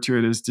refer to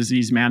it as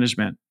disease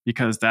management,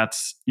 because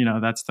that's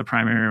the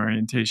primary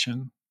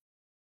orientation.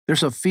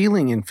 There's a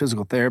feeling in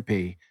physical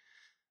therapy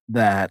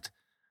that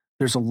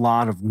there's a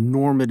lot of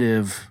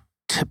normative,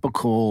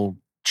 typical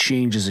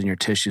changes in your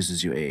tissues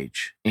as you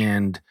age,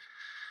 and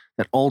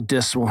that all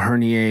discs will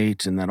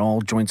herniate and that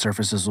all joint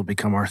surfaces will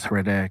become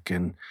arthritic,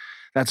 and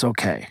that's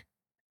okay.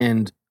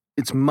 And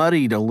it's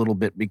muddied a little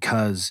bit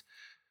because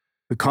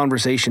the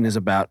conversation is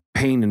about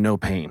pain and no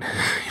pain.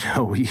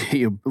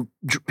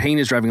 Pain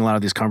is driving a lot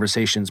of these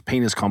conversations.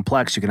 Pain is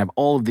complex. You can have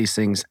all of these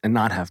things and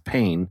not have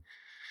pain.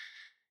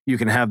 You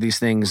can have these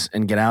things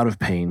and get out of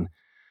pain.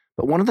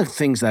 But one of the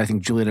things that I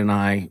think Juliet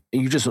and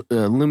you just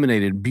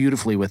illuminated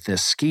beautifully with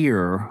this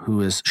skier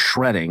who is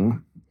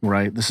shredding,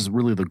 right? This is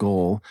really the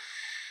goal,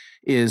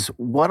 is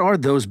what are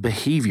those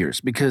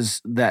behaviors?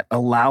 Because that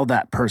allow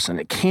that person,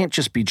 it can't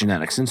just be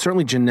genetics. And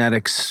certainly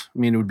genetics, I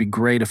mean, it would be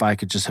great if I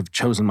could just have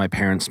chosen my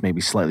parents maybe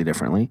slightly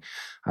differently,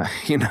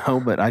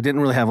 but I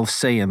didn't really have a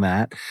say in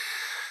that.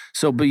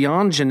 So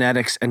beyond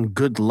genetics and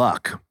good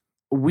luck,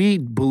 we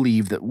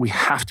believe that we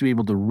have to be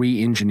able to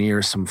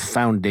re-engineer some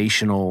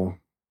foundational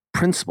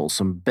principles,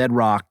 some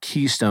bedrock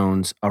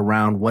keystones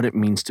around what it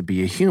means to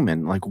be a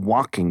human, like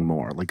walking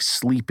more, like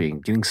sleeping,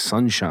 getting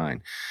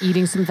sunshine.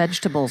 Eating some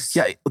vegetables.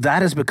 Yeah,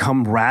 that has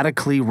become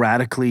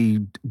radically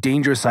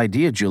dangerous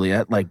idea,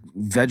 Juliet. Like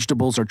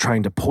vegetables are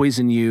trying to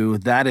poison you.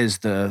 That is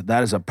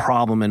a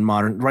problem in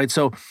modern, right?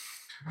 So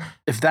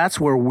if that's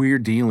where we're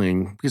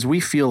dealing, because we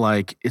feel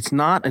like it's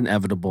not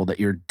inevitable that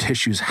your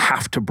tissues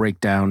have to break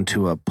down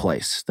to a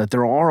place, that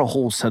there are a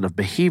whole set of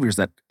behaviors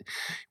that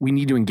we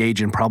need to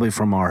engage in probably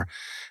from our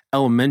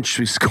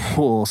elementary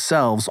school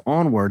selves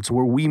onwards,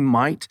 where we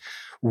might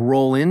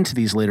roll into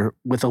these later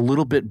with a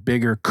little bit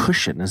bigger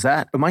cushion.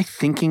 Am I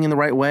thinking in the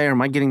right way, or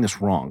am I getting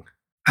this wrong?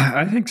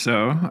 I think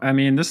so. I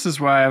mean, this is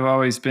why I've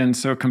always been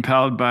so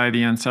compelled by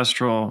the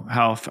ancestral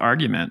health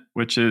argument,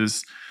 which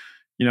is,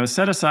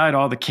 set aside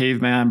all the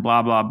caveman,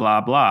 blah, blah,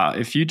 blah, blah.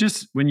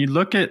 When you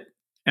look at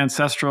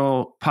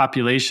ancestral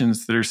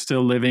populations that are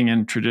still living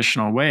in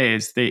traditional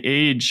ways, they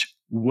age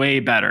way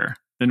better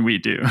than we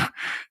do.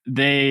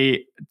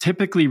 They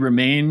typically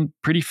remain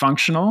pretty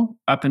functional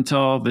up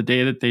until the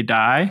day that they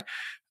die.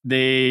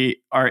 They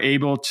are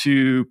able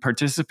to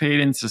participate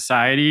in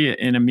society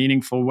in a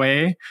meaningful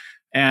way,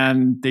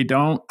 and they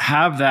don't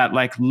have that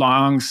like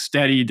long,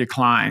 steady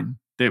decline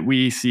that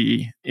we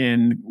see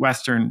in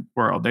Western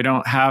world. They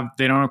don't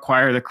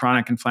acquire the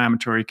chronic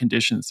inflammatory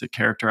conditions that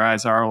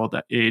characterize our old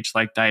age,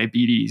 like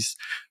diabetes,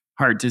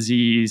 heart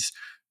disease,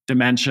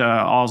 dementia,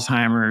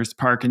 Alzheimer's,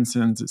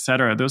 Parkinson's, et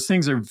cetera. Those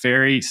things are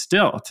very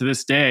still to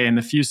this day. In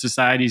the few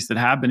societies that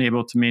have been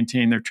able to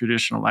maintain their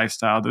traditional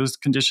lifestyle, those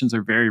conditions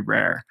are very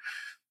rare.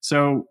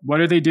 So what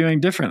are they doing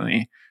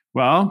differently?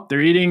 Well,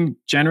 they're eating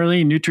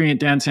generally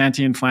nutrient-dense,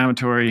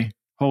 anti-inflammatory,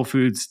 whole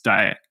foods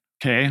diet.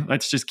 Okay,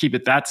 let's just keep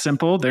it that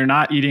simple. They're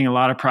not eating a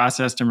lot of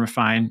processed and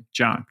refined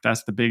junk.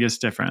 That's the biggest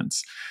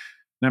difference.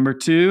 Number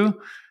two,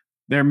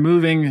 they're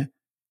moving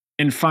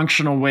in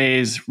functional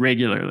ways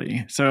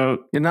regularly.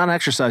 So you're not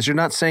exercise. You're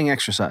not saying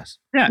exercise.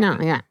 Yeah. No,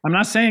 yeah. I'm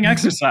not saying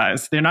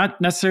exercise. They're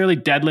not necessarily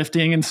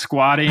deadlifting and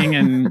squatting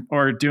and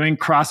or doing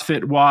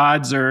CrossFit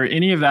WODs or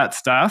any of that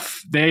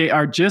stuff. They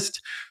are just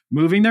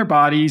moving their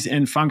bodies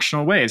in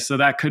functional ways. So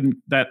that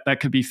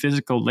could be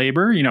physical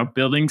labor,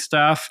 building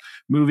stuff,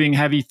 moving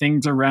heavy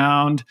things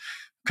around,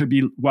 could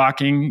be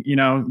walking.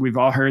 We've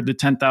all heard the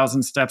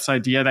 10,000 steps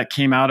idea that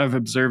came out of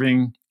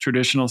observing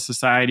traditional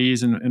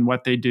societies and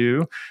what they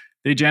do.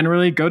 They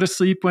generally go to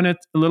sleep when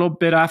it's a little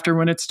bit after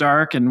when it's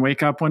dark and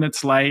wake up when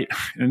it's light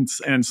and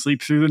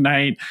sleep through the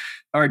night.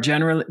 Or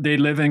generally, they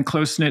live in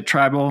close-knit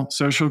tribal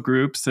social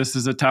groups. This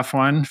is a tough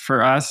one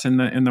for us in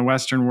the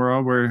Western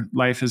world where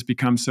life has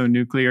become so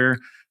nuclear.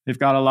 They've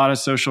got a lot of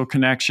social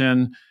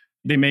connection.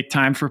 They make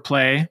time for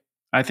play,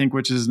 I think,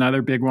 which is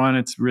another big one.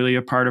 It's really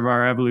a part of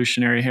our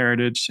evolutionary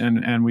heritage,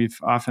 and we've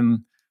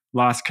often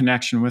lost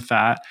connection with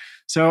that.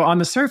 So on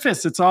the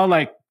surface, it's all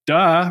like,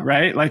 duh,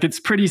 right? Like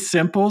it's pretty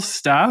simple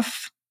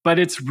stuff, but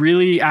it's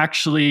really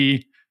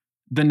actually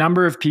the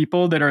number of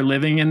people that are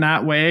living in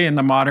that way in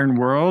the modern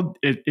world,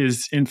 it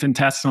is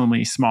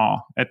infinitesimally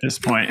small at this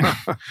point.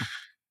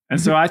 And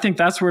so I think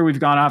that's where we've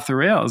gone off the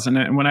rails.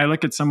 And when I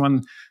look at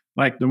someone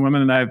like the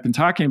woman that I've been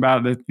talking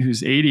about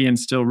who's 80 and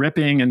still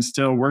ripping and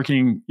still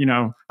working,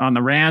 on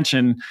the ranch,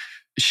 and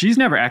she's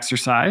never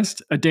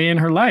exercised a day in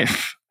her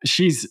life.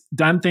 She's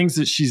done things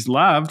that she's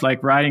loved,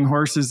 like riding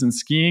horses and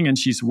skiing, and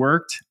she's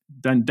worked,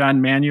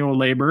 done manual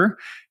labor,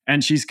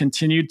 and she's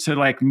continued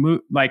to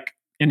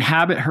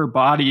inhabit her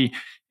body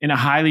in a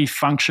highly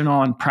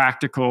functional and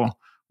practical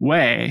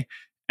way.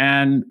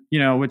 And,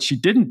 what she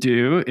didn't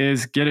do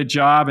is get a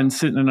job and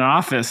sit in an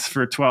office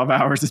for 12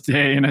 hours a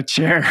day in a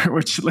chair,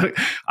 which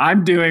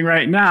I'm doing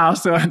right now.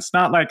 So it's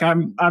not like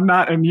I'm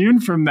not immune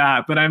from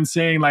that, but I'm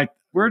saying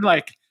we're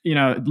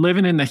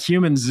living in the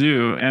human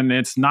zoo and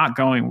it's not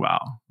going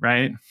well,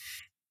 right?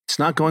 It's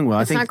not going well.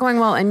 It's not going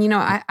well. And,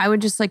 I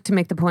would just like to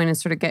make the point and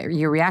sort of get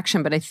your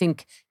reaction. But I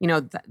think,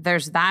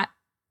 there's that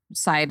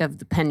side of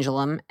the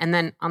pendulum. And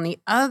then on the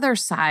other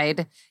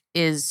side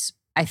is,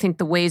 I think,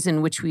 the ways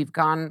in which we've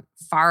gone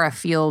far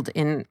afield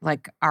in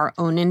like our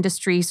own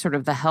industry, sort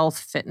of the health,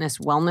 fitness,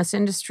 wellness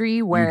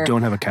industry, where you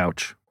don't have a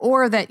couch.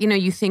 Or that,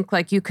 you think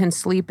like you can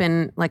sleep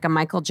in like a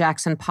Michael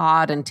Jackson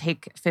pod and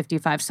take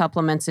 55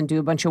 supplements and do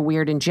a bunch of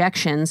weird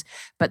injections,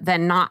 but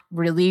then not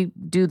really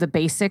do the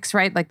basics,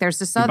 right? Like there's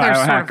this other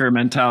biohacker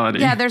mentality.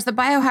 Yeah, there's the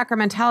biohacker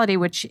mentality,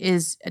 which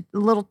is a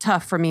little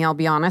tough for me, I'll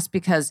be honest,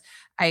 because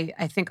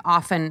I think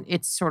often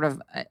it's sort of,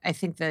 I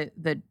think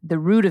the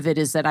root of it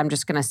is that I'm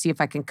just going to see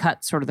if I can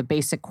cut sort of the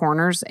basic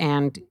corners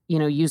and,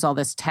 use all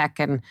this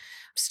tech and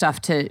stuff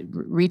to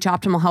reach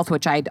optimal health,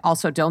 which I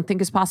also don't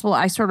think is possible.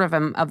 I sort of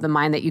am of the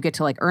mind that you get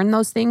to like earn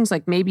those things.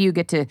 Like maybe you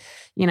get to,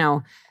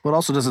 Well, it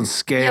also doesn't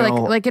scale. Yeah,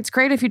 like it's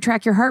great if you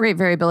track your heart rate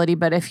variability,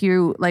 but if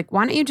you like,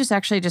 why don't you just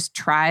actually just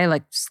try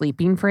like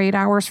sleeping for 8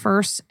 hours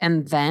first,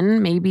 and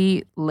then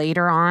maybe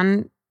later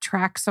on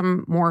track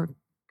some more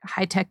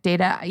high-tech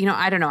data?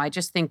 I don't know. I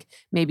just think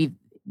maybe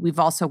we've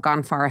also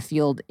gone far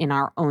afield in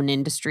our own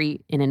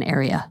industry in an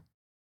area.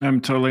 I'm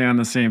totally on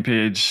the same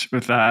page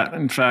with that.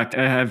 In fact,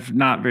 I have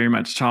not very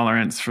much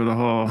tolerance for the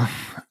whole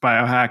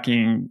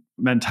biohacking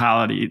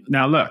mentality.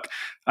 Now, look,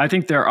 I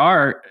think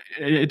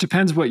it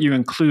depends what you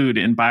include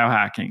in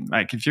biohacking.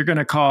 Like if you're going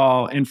to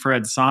call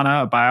infrared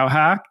sauna a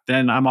biohack,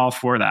 then I'm all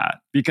for that,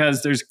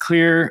 because there's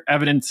clear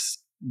evidence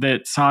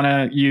that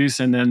sauna use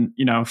and then,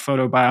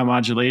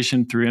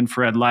 photobiomodulation through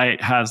infrared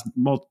light has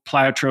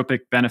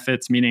pleiotropic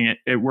benefits, meaning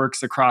it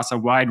works across a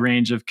wide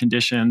range of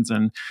conditions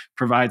and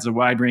provides a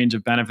wide range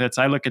of benefits.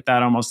 I look at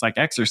that almost like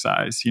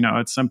exercise.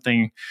 It's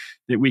something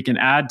that we can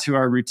add to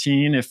our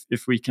routine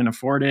if we can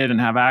afford it and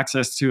have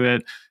access to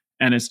it.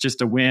 And it's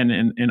just a win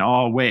in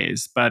all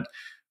ways. But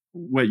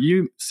what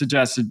you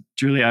suggested,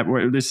 Julia,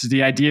 this is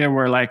the idea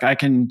where like I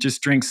can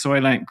just drink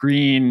Soylent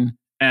Green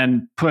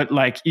and put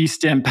like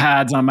e-stim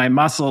pads on my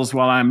muscles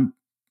while I'm,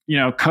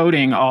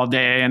 coding all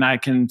day and I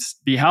can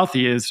be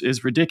healthy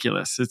is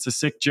ridiculous. It's a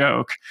sick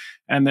joke.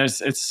 And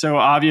it's so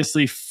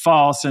obviously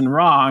false and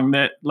wrong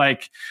that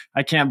like,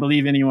 I can't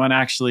believe anyone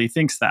actually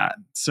thinks that.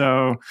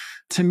 So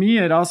to me,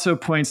 it also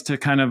points to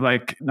kind of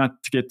like,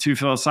 not to get too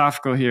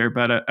philosophical here,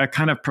 but a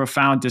kind of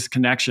profound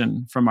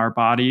disconnection from our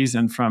bodies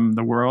and from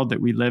the world that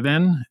we live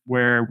in,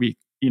 where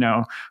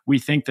we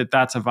think that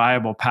that's a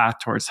viable path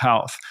towards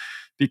health.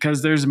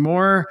 Because there's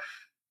more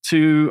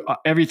to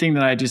everything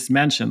that I just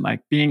mentioned,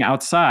 like being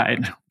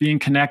outside, being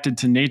connected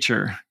to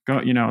nature.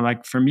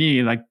 Like for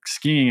me, like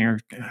skiing or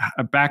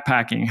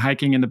backpacking,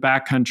 hiking in the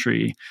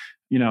backcountry,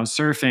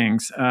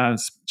 surfing,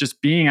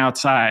 just being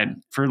outside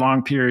for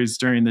long periods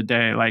during the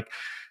day. Like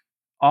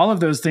all of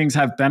those things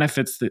have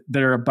benefits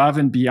that are above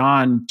and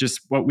beyond just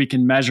what we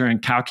can measure and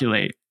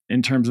calculate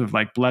in terms of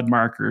like blood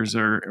markers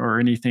or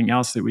anything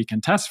else that we can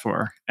test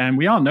for. And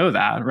we all know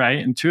that, right?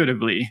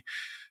 Intuitively.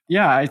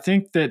 Yeah, I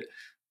think that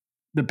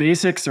the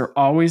basics are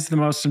always the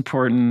most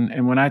important.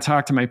 And when I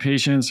talk to my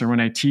patients or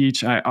when I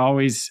teach, I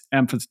always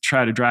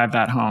try to drive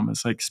that home.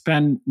 It's like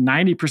spend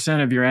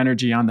 90% of your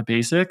energy on the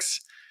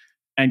basics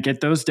and get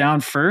those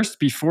down first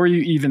before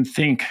you even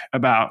think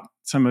about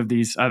some of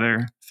these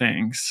other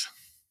things.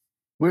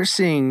 We're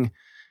seeing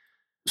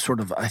sort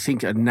of, I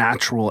think, a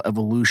natural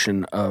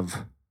evolution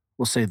of,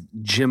 we'll say,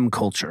 gym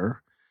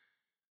culture,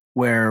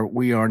 where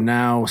we are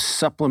now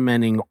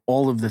supplementing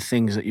all of the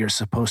things that you're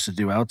supposed to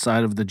do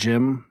outside of the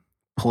gym: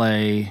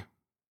 play,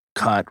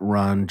 cut,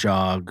 run,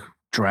 jog,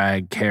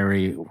 drag,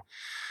 carry.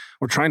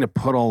 We're trying to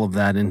put all of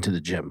that into the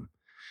gym.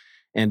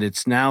 And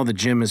it's now the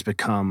gym has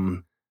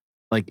become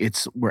like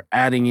we're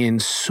adding in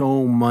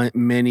so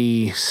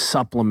many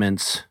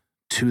supplements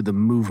to the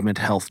movement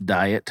health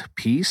diet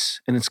piece.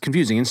 And it's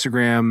confusing.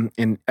 Instagram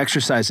and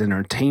exercise and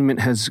entertainment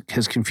has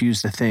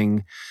confused the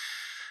thing.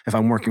 If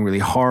I'm working really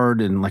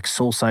hard and like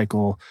Soul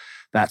Cycle,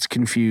 that's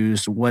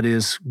confused. What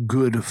is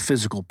good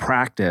physical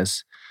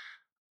practice?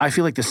 I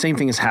feel like the same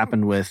thing has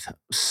happened with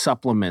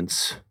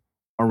supplements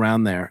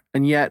around there.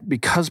 And yet,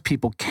 because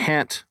people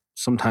can't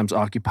sometimes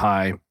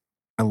occupy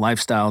a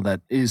lifestyle that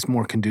is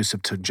more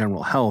conducive to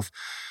general health,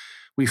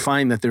 we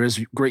find that there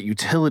is great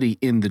utility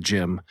in the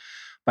gym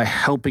by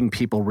helping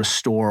people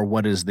restore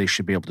what is they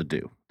should be able to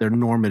do, their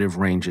normative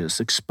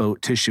ranges,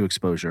 tissue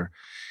exposure.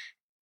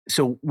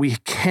 So we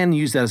can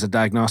use that as a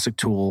diagnostic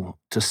tool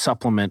to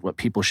supplement what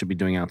people should be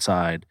doing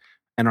outside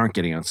and aren't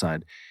getting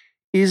outside.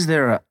 Is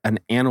there an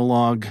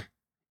analog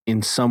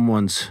in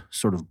someone's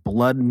sort of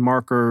blood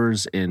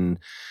markers?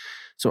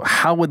 So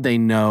how would they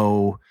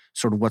know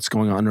sort of what's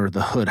going on under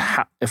the hood?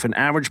 If an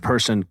average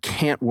person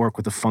can't work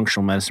with a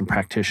functional medicine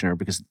practitioner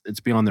because it's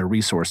beyond their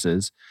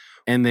resources,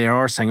 and they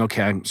are saying,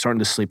 okay, I'm starting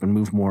to sleep and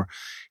move more,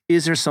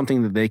 is there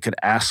something that they could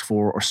ask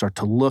for or start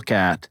to look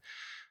at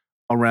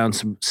around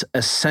some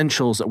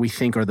essentials that we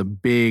think are the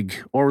big,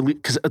 or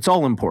because it's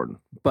all important,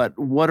 but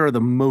what are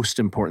the most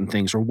important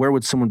things, or where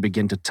would someone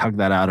begin to tug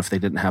that out if they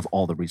didn't have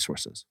all the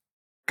resources?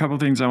 Couple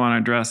things I want to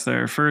address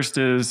there. First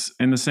is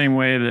in the same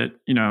way that,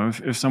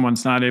 if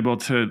someone's not able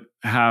to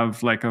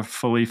have like a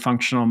fully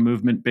functional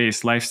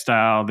movement-based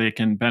lifestyle, they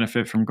can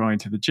benefit from going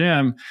to the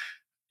gym.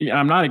 Yeah,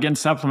 I'm not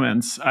against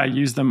supplements. I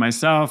use them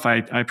myself.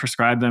 I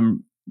prescribe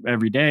them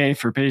every day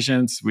for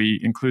patients. We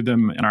include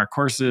them in our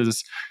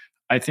courses.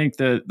 I think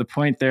the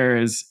point there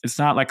is it's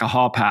not like a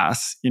hall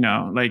pass,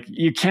 like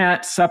you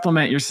can't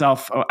supplement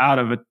yourself out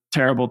of a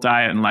terrible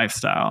diet and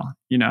lifestyle,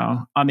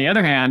 On the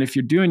other hand, if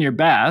you're doing your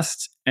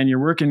best and you're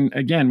working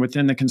again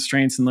within the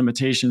constraints and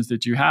limitations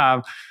that you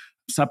have,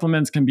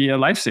 supplements can be a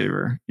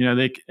lifesaver.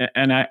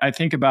 I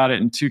think about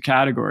it in two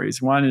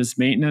categories. One is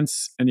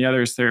maintenance and the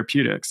other is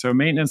therapeutic. So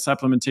maintenance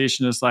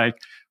supplementation is like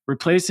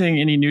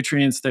replacing any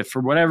nutrients that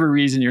for whatever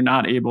reason you're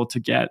not able to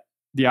get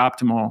the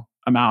optimal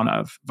amount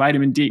of.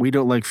 Vitamin D. We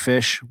don't like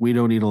fish. We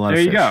don't eat a lot of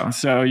There fish. you go.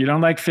 So you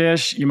don't like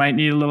fish. You might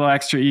need a little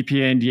extra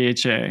EPA and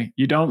DHA.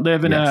 You don't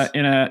live in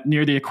a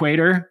near the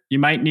equator. You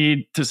might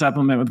need to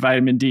supplement with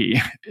vitamin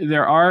D.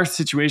 There are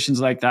situations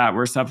like that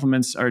where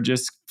supplements are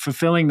just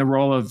fulfilling the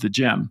role of the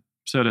gym,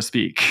 so to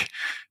speak.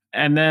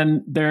 And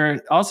then there are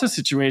also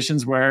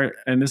situations where,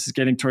 and this is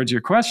getting towards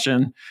your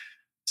question,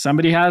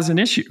 somebody has an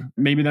issue.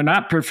 Maybe they're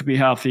not perfectly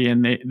healthy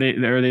and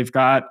they've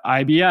got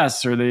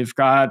IBS or they've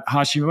got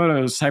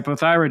Hashimoto's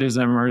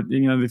hypothyroidism or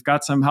they've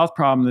got some health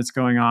problem that's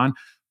going on,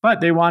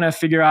 but they want to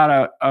figure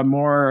out a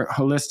more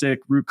holistic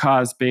root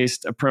cause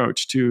based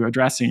approach to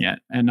addressing it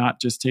and not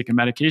just take a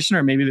medication,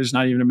 or maybe there's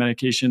not even a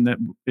medication that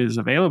is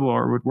available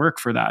or would work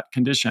for that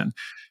condition.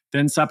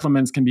 Then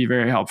supplements can be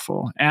very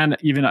helpful. And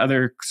even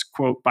other,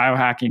 quote,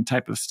 biohacking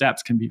type of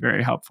steps can be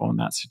very helpful in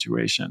that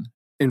situation.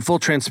 In full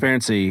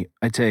transparency,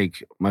 I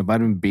take my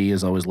vitamin B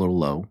is always a little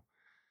low.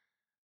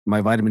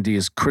 My vitamin D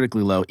is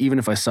critically low, even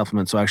if I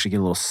supplement, so I actually get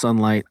a little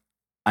sunlight.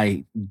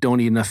 I don't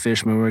eat enough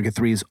fish. My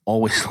omega-3 is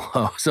always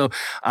low. So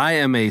I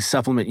am a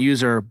supplement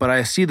user, but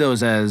I see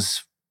those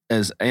as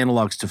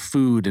analogs to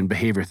food and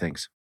behavior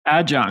things.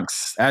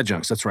 Adjuncts,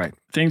 that's right.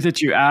 Things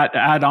that you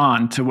add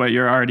on to what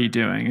you're already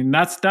doing. And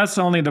that's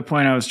only the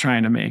point I was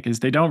trying to make,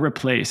 is they don't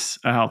replace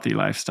a healthy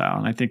lifestyle.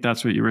 And I think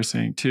that's what you were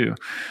saying too.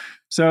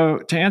 So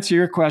to answer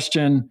your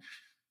question,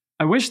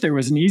 I wish there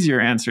was an easier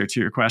answer to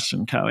your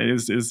question, Kelly,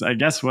 is I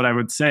guess what I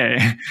would say,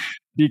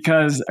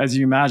 because as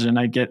you imagine,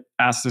 I get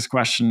asked this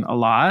question a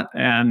lot.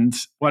 And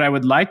what I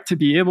would like to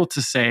be able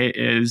to say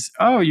is,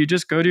 you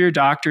just go to your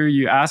doctor,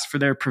 you ask for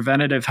their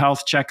preventative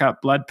health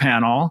checkup blood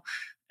panel,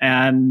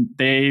 and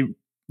they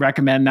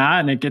recommend that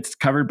and it gets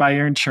covered by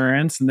your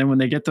insurance. And then when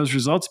they get those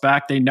results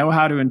back, they know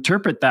how to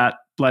interpret that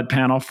blood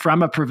panel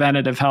from a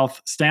preventative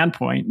health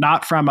standpoint,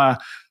 not from a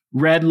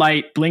red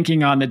light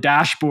blinking on the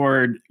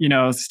dashboard,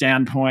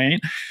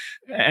 standpoint.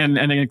 And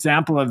an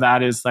example of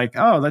that is like,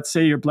 let's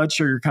say your blood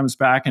sugar comes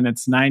back and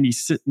it's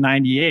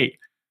 98.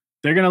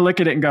 They're going to look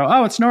at it and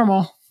go, it's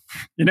normal.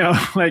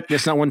 Like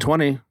it's not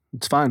 120.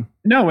 It's fine.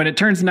 No, when it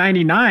turns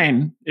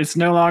 99, it's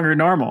no longer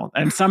normal.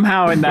 And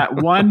somehow in that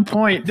 1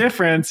 point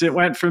difference, it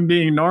went from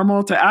being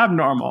normal to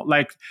abnormal.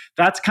 Like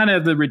that's kind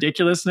of the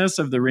ridiculousness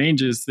of the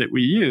ranges that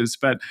we use.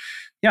 But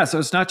yeah, so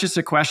it's not just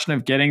a question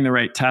of getting the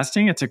right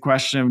testing. It's a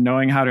question of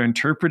knowing how to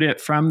interpret it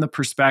from the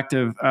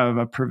perspective of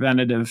a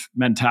preventative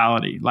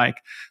mentality. Like,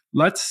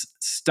 let's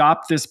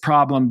stop this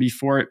problem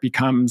before it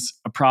becomes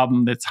a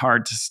problem that's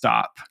hard to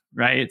stop,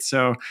 right?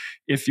 So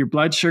if your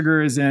blood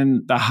sugar is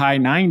in the high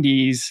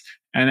 90s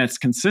and it's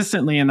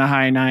consistently in the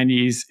high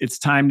 90s, it's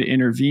time to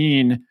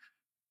intervene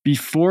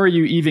before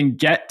you even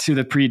get to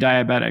the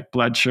pre-diabetic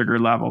blood sugar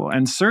level.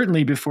 And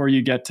certainly before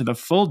you get to the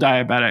full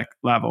diabetic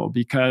level,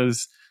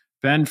 because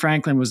Ben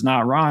Franklin was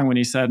not wrong when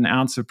he said an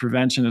ounce of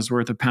prevention is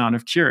worth a pound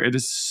of cure. It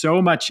is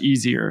so much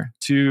easier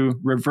to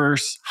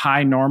reverse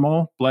high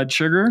normal blood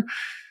sugar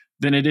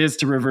than it is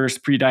to reverse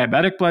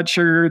pre-diabetic blood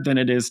sugar, than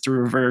it is to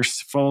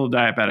reverse full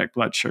diabetic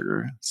blood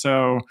sugar.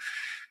 So,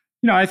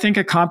 I think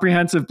a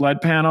comprehensive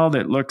blood panel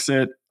that looks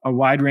at a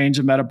wide range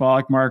of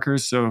metabolic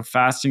markers, so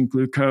fasting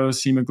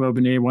glucose,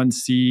 hemoglobin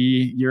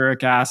A1C,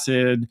 uric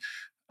acid,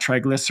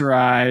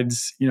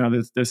 triglycerides,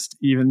 this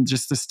even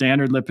just the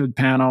standard lipid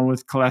panel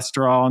with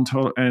cholesterol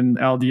and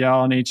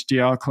LDL and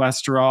HDL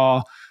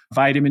cholesterol,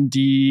 vitamin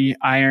D,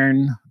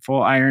 iron,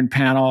 full iron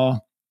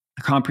panel,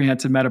 a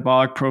comprehensive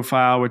metabolic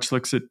profile, which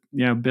looks at,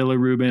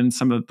 bilirubin,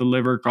 some of the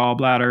liver,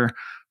 gallbladder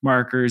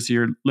markers,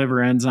 your liver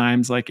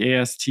enzymes like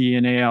AST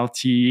and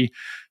ALT, the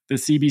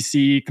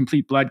CBC,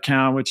 complete blood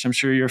count, which I'm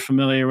sure you're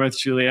familiar with,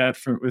 Juliet,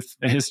 with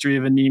a history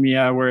of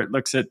anemia, where it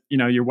looks at,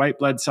 your white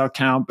blood cell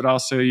count, but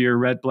also your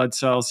red blood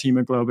cells,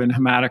 hemoglobin,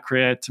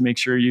 hematocrit, to make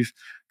sure you've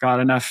got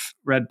enough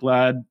red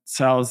blood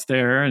cells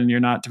there and you're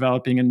not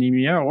developing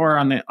anemia. Or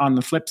on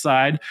the flip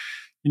side,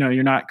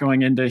 you're not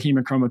going into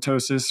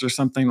hemochromatosis or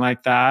something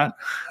like that.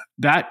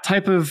 That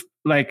type of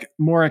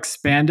more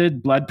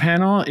expanded blood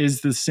panel is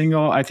the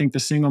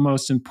single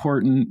most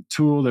important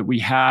tool that we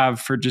have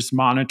for just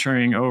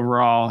monitoring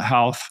overall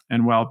health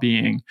and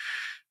well-being.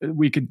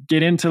 We could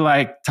get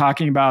into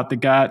talking about the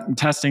gut and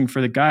testing for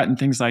the gut and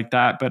things like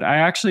that. But I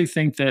actually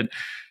think that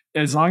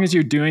as long as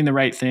you're doing the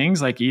right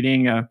things, like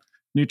eating a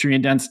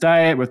nutrient-dense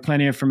diet with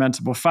plenty of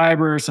fermentable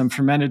fiber, some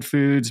fermented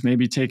foods,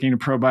 maybe taking a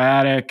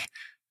probiotic,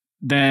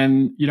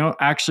 then you don't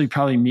actually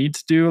probably need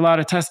to do a lot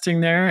of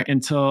testing there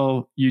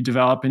until you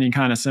develop any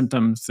kind of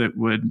symptoms that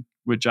would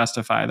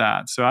justify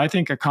that. So I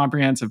think a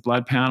comprehensive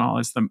blood panel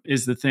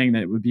is the thing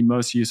that would be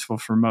most useful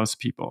for most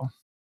people.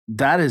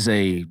 That is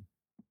a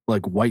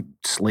like white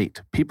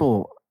slate.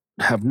 People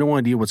have no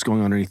idea what's going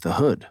on underneath the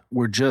hood.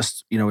 We're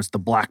just, it's the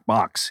black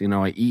box.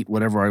 I eat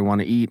whatever I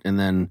want to eat, and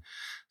then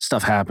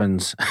stuff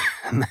happens.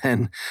 And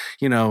then,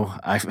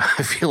 I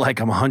feel like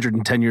I'm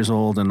 110 years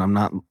old and I'm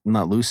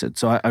not lucid.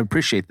 So I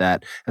appreciate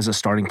that as a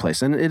starting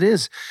place. And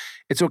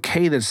it's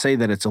okay to say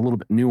that it's a little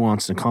bit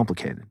nuanced and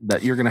complicated,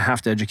 that you're going to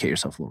have to educate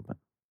yourself a little bit.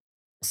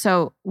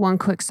 So one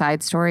quick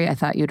side story I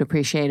thought you'd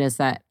appreciate is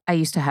that I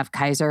used to have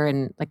Kaiser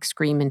and like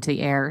scream into the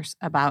air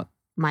about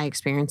my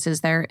experiences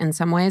there in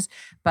some ways.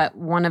 But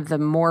one of the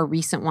more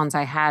recent ones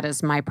I had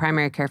is my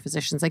primary care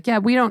physician's like, yeah,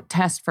 we don't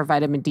test for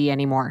vitamin D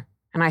anymore.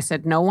 And I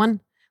said, no one?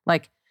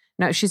 Like,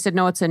 no, she said,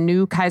 no, it's a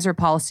new Kaiser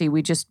policy.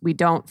 We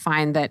don't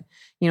find that,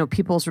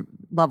 people's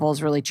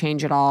levels really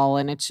change at all.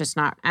 And it's just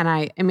not. And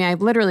I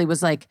literally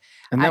was like.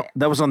 And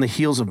that was on the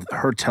heels of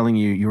her telling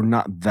you you're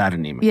not that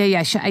anemic.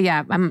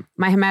 Yeah.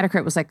 My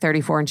hematocrit was like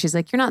 34 and she's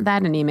like, you're not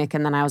that anemic.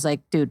 And then I was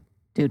like, dude.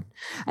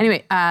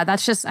 Anyway,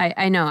 that's just,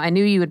 I know, I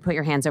knew you would put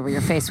your hands over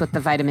your face with the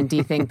vitamin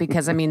D thing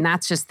because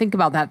that's just, think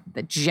about that,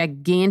 the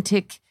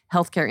gigantic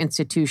healthcare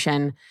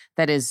institution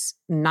that is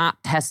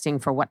not testing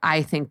for what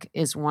I think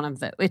is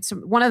it's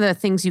one of the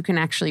things you can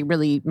actually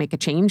really make a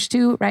change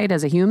to, right?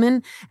 As a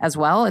human as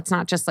well. It's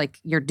not just like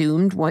you're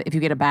doomed if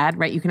you get a bad,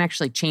 right? You can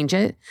actually change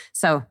it.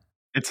 So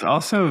it's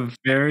also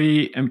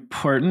very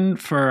important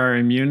for our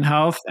immune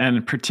health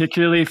and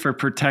particularly for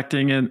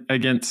protecting it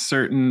against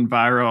certain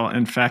viral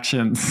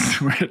infections,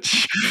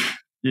 which,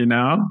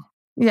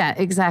 Yeah,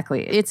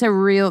 exactly. That was a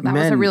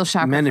real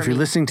shocker. Men, if you're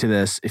listening to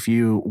this,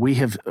 we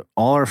have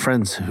all our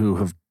friends who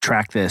have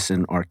tracked this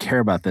and care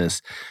about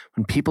this.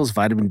 When people's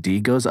vitamin D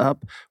goes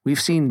up, we've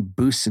seen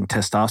boosts in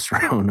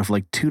testosterone of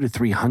like 200 to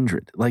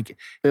 300. Like,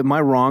 am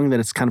I wrong that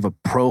it's kind of a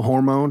pro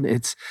hormone?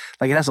 It's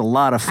like it has a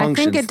lot of functions.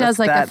 I think it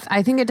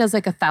does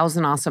like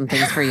 1,000 awesome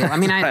things for you. I'm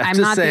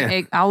not.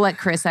 I'll let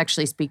Chris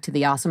actually speak to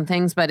the awesome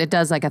things, but it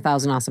does like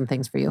 1,000 awesome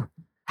things for you.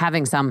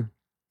 Having some.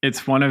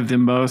 It's one of the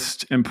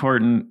most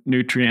important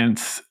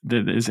nutrients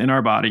that is in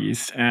our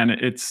bodies. And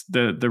it's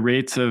the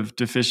rates of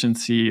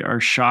deficiency are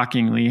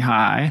shockingly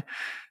high.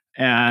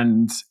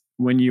 And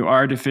when you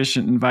are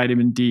deficient in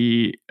vitamin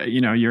D,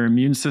 your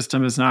immune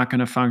system is not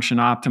going to function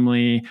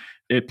optimally.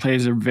 It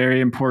plays a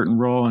very important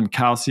role in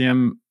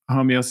calcium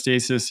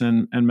homeostasis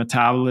and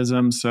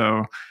metabolism.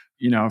 So,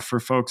 for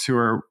folks who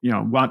are,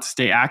 want to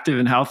stay active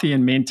and healthy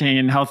and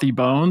maintain healthy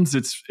bones,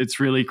 it's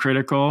really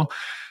critical.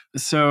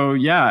 So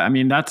yeah,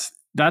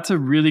 that's a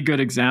really good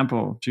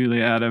example,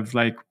 Juliet, of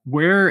like,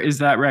 where is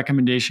that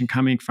recommendation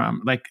coming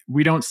from? Like,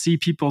 we don't see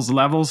people's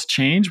levels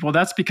change. Well,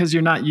 that's because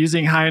you're not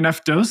using high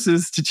enough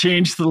doses to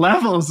change the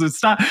levels.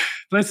 It's not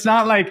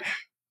like,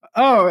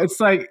 it's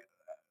like,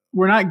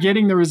 we're not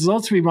getting the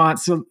results we want.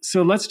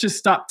 So let's just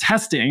stop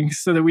testing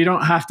so that we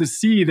don't have to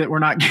see that we're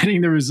not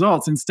getting the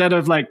results instead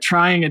of like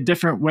trying a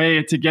different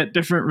way to get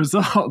different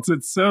results.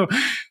 It's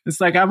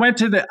like I went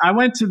to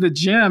the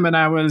gym and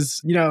I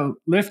was,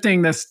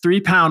 lifting this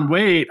 3-pound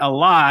weight a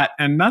lot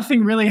and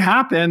nothing really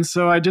happened.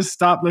 So I just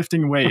stopped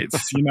lifting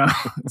weights,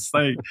 it's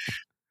like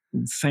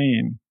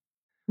insane.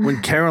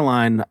 When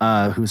Caroline,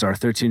 who's our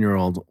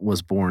 13-year-old,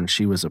 was born,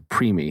 she was a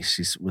preemie.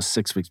 She was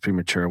 6 weeks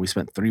premature. We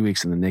spent 3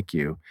 weeks in the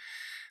NICU.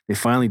 They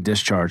finally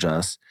discharge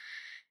us.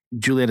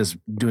 Juliet is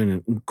doing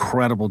an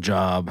incredible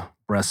job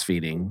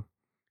breastfeeding,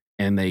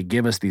 and they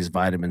give us these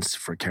vitamins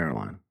for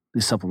Caroline,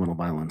 these supplemental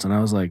vitamins. And I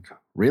was like,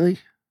 really?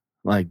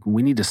 Like,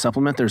 we need to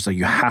supplement? There's like,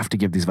 you have to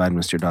give these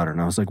vitamins to your daughter. And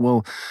I was like,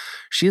 well,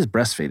 she is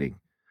breastfeeding.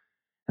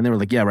 And they were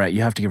like, yeah, right,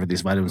 you have to give her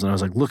these vitamins. And I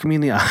was like, look me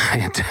in the eye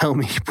and tell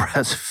me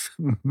breast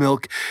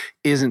milk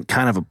isn't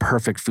kind of a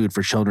perfect food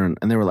for children.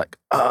 And they were like,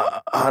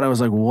 and I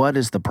was like, what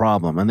is the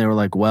problem? And they were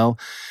like, well,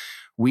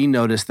 we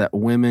noticed that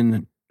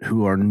women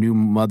who are new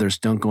mothers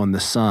don't go in the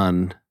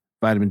sun.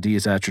 Vitamin D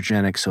is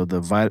iatrogenic, so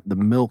the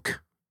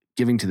milk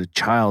giving to the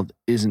child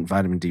isn't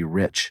vitamin D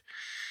rich.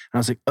 And I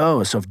was like,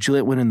 oh, so if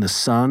Juliet went in the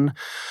sun,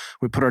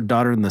 we put our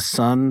daughter in the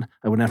sun,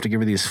 I wouldn't have to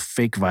give her these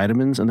fake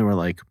vitamins? And they were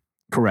like,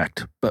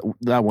 correct, but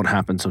that won't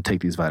happen, so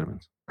take these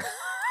vitamins.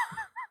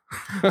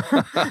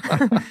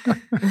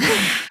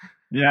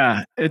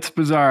 Yeah, it's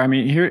bizarre.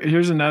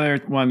 Here's another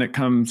one that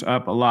comes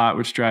up a lot,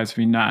 which drives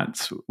me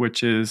nuts,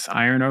 which is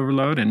iron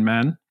overload in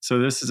men. So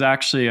this is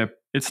actually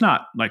it's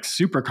not like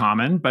super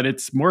common, but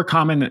it's more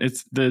common.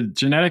 It's the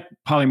genetic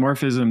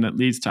polymorphism that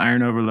leads to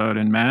iron overload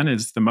in men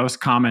is the most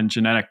common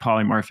genetic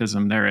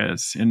polymorphism there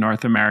is in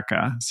North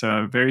America.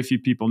 So very few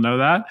people know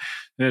that.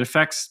 It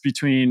affects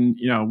between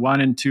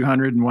 1 in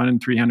 200 and 1 in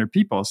 300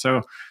 people.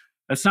 So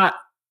that's not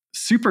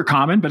super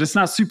common, but it's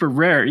not super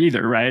rare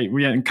either, right?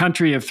 We in a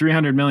country of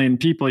 300 million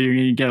people, you're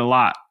going to get a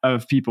lot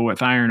of people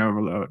with iron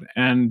overload.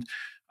 And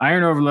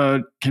iron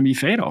overload can be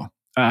fatal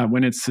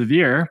when it's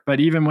severe,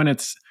 but even when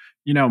it's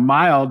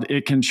mild,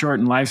 it can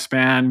shorten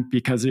lifespan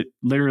because it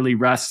literally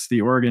rests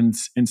the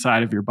organs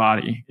inside of your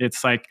body.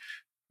 It's like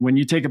when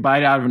you take a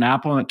bite out of an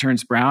apple and it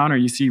turns brown, or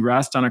you see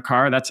rust on a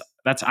car, that's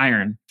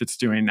iron that's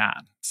doing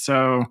that.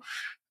 So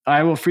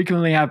I will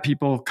frequently have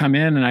people come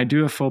in, and I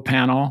do a full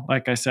panel,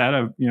 like I said,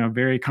 a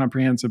very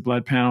comprehensive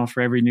blood panel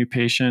for every new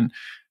patient.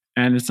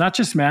 And it's not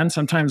just men,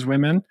 sometimes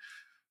women.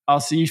 I'll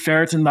see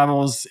ferritin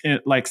levels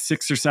at like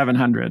 600 or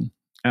 700.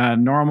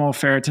 Normal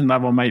ferritin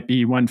level might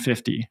be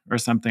 150 or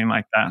something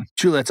like that.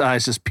 Juliet's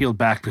eyes just peeled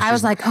back. I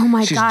was like, oh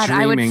my God,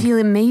 dreaming. I would feel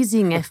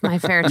amazing if my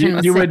ferritin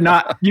was You would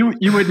not. You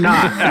would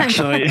not,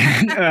 actually.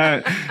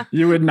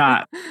 You would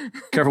not.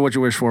 Careful what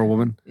you wish for,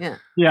 woman.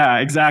 Yeah,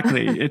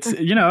 exactly. It's,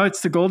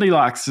 it's the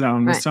Goldilocks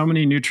zone with so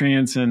many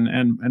nutrients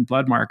and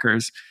blood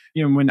markers.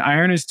 When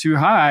iron is too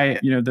high,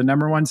 the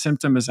number one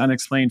symptom is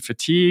unexplained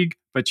fatigue,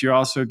 but you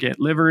also get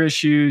liver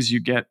issues.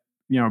 You get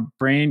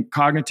brain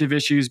cognitive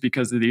issues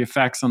because of the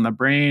effects on the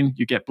brain.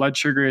 You get blood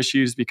sugar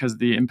issues because of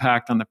the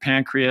impact on the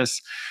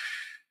pancreas.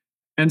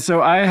 And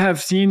so I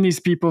have seen these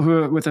people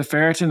who, with a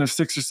ferritin of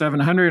 600 or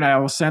 700, I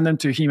will send them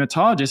to a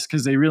hematologist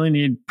because they really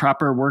need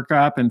proper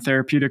workup and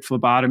therapeutic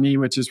phlebotomy,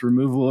 which is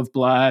removal of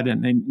blood.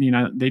 And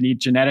they need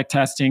genetic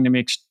testing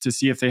to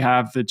see if they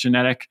have the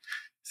genetic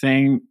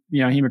thing,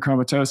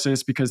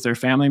 hemochromatosis, because their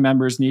family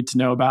members need to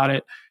know about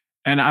it.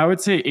 And I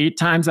would say 8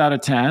 times out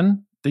of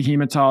 10, the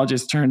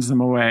hematologist turns them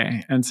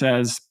away and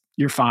says,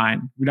 you're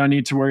fine. We don't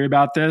need to worry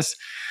about this.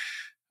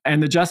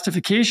 And the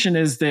justification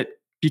is that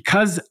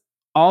because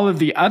all of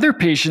the other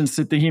patients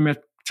that the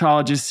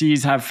hematologist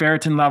sees have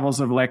ferritin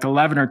levels of like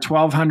 11 or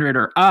 1200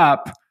 or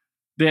up,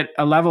 that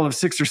a level of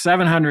 600 or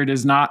 700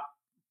 is not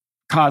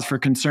cause for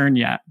concern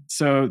yet.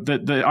 So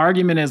the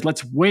argument is,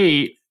 let's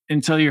wait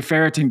until your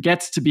ferritin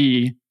gets to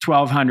be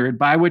 1200,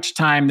 by which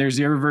time there's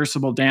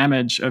irreversible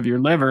damage of your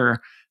liver.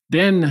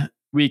 Then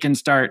we can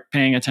start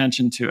paying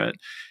attention to it.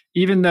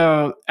 Even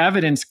though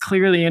evidence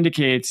clearly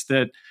indicates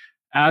that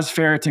as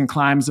ferritin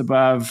climbs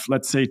above,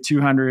 let's say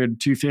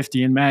 200,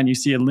 250 in men, you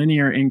see a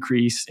linear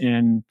increase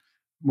in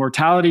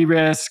mortality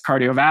risk,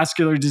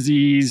 cardiovascular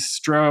disease,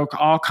 stroke,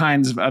 all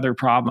kinds of other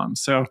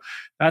problems. So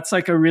that's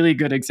like a really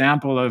good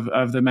example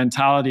of the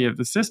mentality of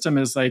the system,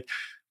 is like,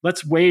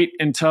 let's wait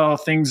until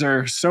things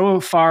are so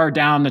far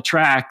down the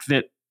track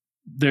that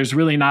there's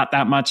really not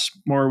that much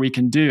more we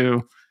can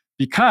do,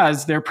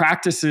 because their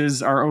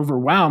practices are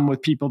overwhelmed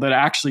with people that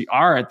actually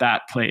are at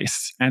that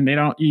place, and they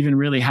don't even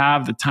really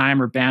have the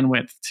time or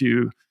bandwidth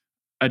to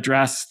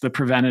address the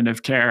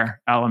preventative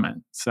care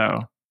element.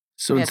 So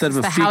instead of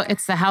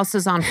it's the house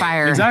is on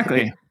fire.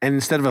 Exactly. And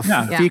instead of a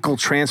fecal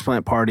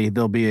transplant party,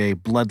 there'll be a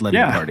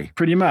bloodletting party.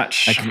 Pretty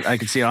much. I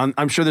can see it.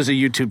 I'm sure there's a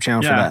YouTube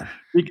channel for that.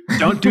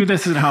 Don't do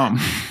this at home.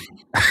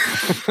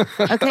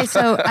 Okay,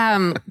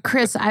 so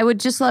Chris, I would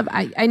just love,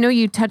 I know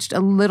you touched a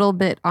little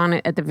bit on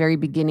it at the very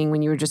beginning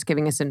when you were just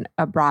giving us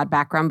a broad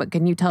background, but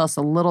can you tell us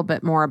a little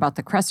bit more about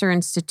the Kresser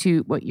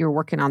Institute, what you're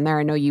working on there?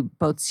 I know you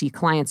both see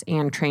clients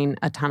and train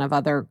a ton of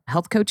other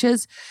health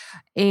coaches.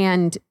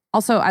 And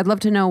also, I'd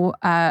love to know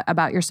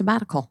about your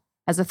sabbatical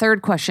as a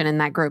third question in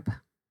that group.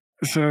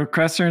 So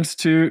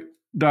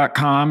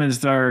KresserInstitute.com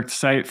is our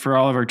site for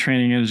all of our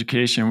training and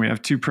education. We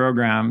have 2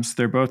 programs.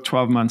 They're both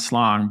 12 months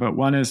long, but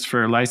one is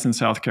for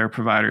licensed healthcare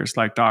providers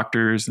like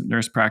doctors,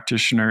 nurse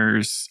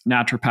practitioners,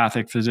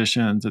 naturopathic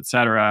physicians, et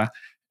cetera.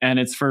 And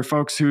it's for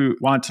folks who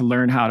want to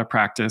learn how to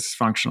practice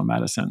functional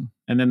medicine.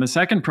 And then the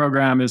second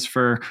program is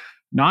for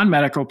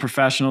non-medical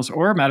professionals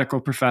or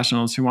medical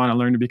professionals who want to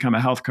learn to become a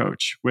health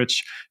coach,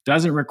 which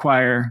doesn't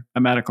require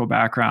a medical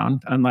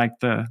background, unlike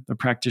the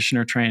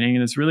practitioner training.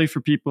 And it's really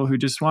for people who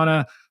just want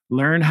to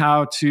learn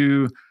how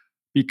to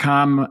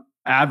become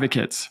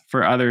advocates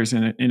for others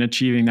in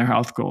achieving their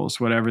health goals,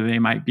 whatever they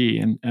might be.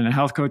 And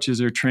health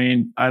coaches are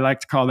trained, I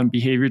like to call them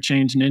behavior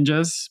change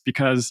ninjas,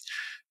 because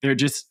they're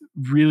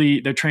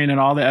trained in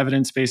all the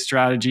evidence-based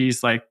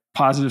strategies like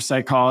positive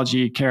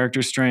psychology,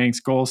 character strengths,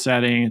 goal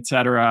setting, et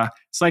cetera.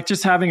 It's like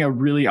just having a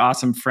really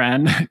awesome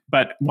friend,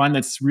 but one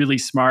that's really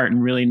smart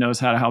and really knows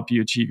how to help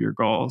you achieve your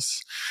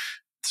goals.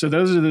 So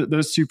those are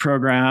those 2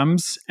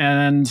 programs.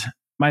 And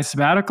my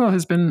sabbatical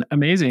has been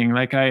amazing.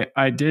 Like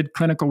I did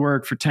clinical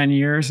work for 10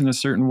 years in a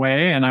certain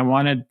way, and I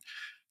wanted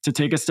to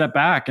take a step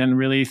back and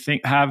really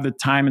have the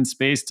time and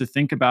space to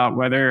think about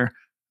whether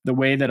the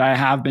way that I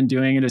have been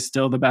doing it is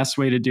still the best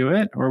way to do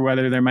it, or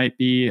whether there might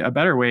be a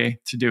better way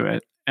to do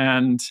it.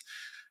 And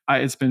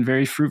it's been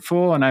very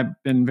fruitful, and I've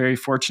been very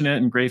fortunate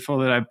and grateful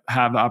that I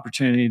have the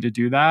opportunity to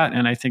do that.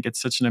 And I think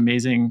it's such an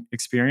amazing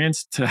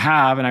experience to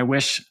have. And I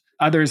wish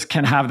others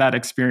can have that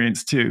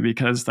experience too,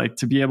 because like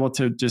to be able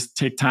to just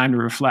take time to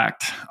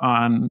reflect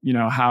on,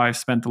 how I've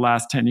spent the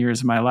last 10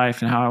 years of my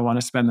life and how I want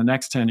to spend the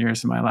next 10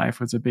 years of my life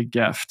was a big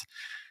gift.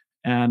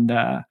 And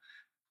I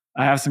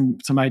have some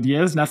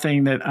ideas,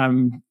 nothing that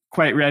I'm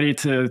quite ready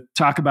to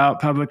talk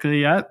about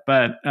publicly yet,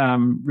 but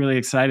I'm really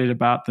excited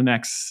about the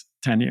next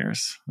 10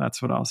 years. That's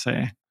what I'll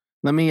say.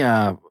 Let me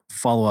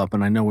follow up.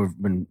 And I know we've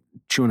been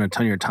chewing a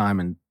ton of your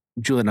time, and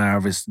Juliet and I are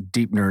obviously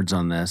deep nerds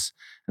on this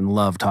and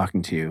love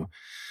talking to you.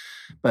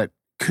 But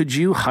Could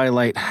you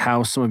highlight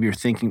how some of your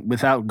thinking,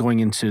 without going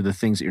into the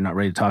things that you're not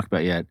ready to talk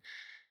about yet,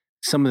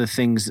 some of the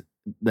things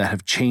that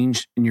have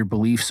changed in your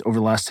beliefs over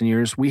the last 10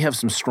 years? We've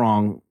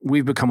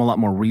become a lot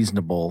more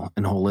reasonable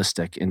and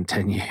holistic in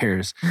 10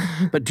 years.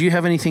 But do you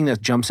have anything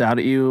that jumps out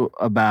at you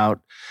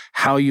about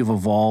how you've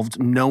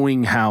evolved,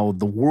 knowing how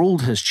the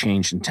world has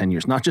changed in 10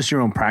 years? Not just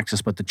your own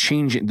practice, but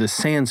the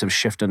sands have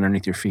shifted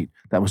underneath your feet.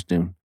 That was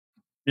Dune.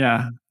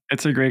 Yeah,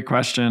 it's a great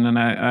question. And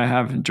I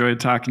have enjoyed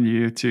talking to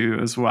you too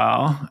as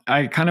well.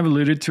 I kind of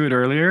alluded to it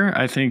earlier.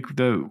 I think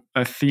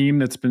a theme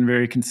that's been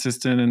very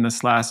consistent in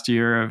this last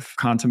year of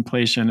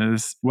contemplation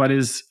is, what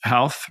is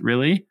health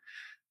really?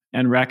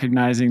 And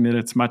recognizing that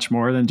it's much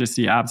more than just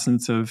the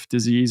absence of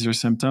disease or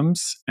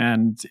symptoms.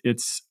 And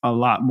it's a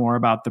lot more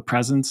about the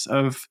presence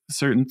of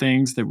certain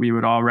things that we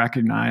would all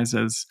recognize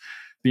as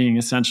being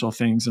essential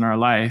things in our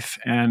life.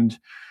 And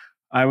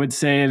I would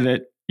say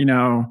that,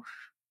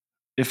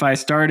 if I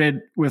started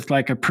with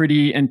like a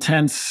pretty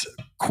intense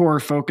core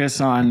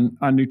focus on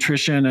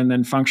nutrition and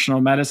then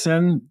functional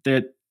medicine,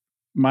 that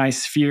my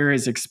sphere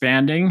is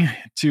expanding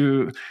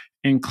to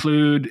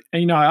include,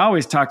 I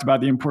always talked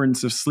about the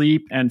importance of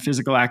sleep and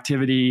physical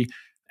activity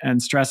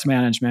and stress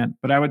management,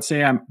 but I would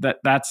say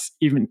that's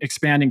even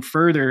expanding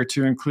further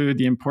to include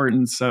the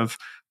importance of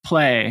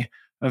play,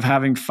 of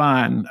having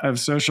fun, of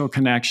social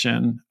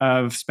connection,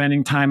 of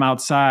spending time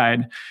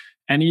outside,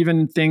 and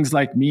even things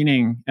like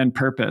meaning and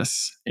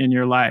purpose in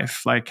your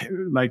life, like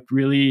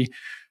really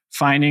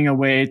finding a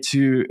way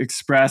to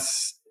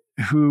express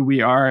who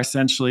we are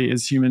essentially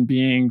as human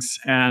beings,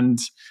 and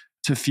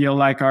to feel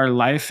like our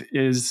life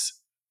is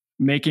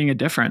making a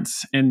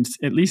difference in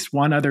at least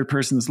one other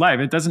person's life.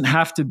 It doesn't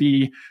have to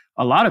be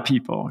a lot of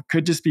people. It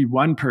could just be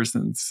one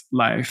person's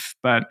life.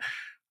 But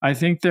I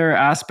think there are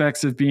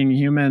aspects of being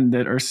human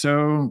that are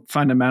so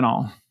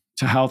fundamental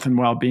to health and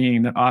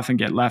well-being that often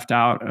get left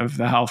out of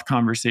the health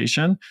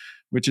conversation,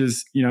 which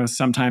is,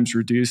 sometimes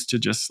reduced to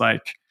just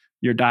like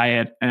your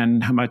diet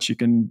and how much you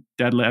can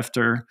deadlift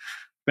or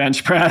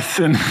bench press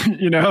and,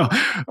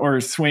 or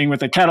swing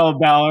with a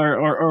kettlebell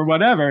or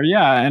whatever.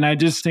 Yeah. And I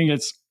just think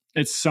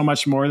it's so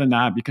much more than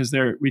that, because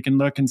we can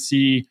look and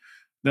see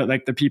that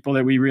like the people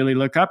that we really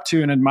look up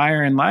to and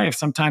admire in life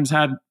sometimes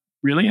had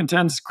really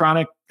intense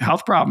chronic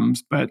health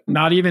problems, but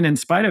not even in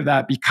spite of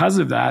that, because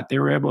of that, they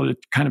were able to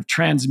kind of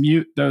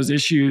transmute those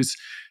issues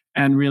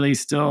and really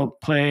still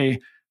play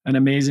an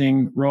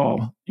amazing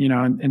role,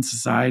 in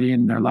society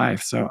and their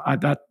life. So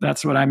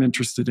that's what I'm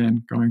interested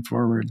in going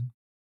forward.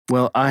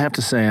 Well, I have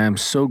to say, I'm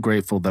so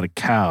grateful that a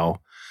cow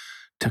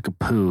took a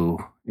poo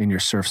in your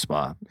surf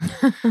spot.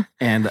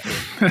 And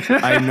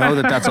I know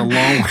that that's a long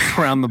way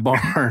around the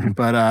barn,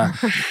 but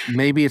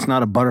maybe it's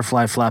not a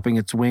butterfly flapping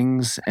its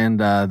wings and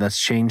that's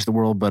changed the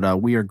world,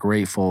 but we are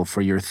grateful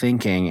for your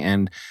thinking.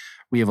 And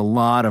we have a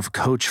lot of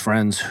coach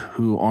friends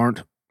who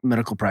aren't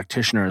medical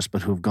practitioners,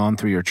 but who've gone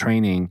through your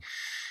training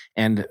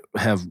and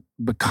have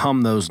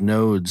become those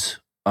nodes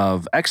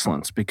of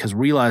excellence, because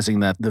realizing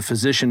that the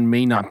physician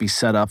may not be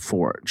set up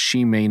for it.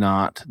 They may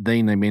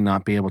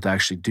not be able to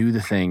actually do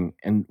the thing.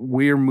 And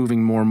we're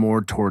moving more and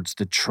more towards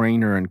the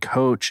trainer and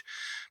coach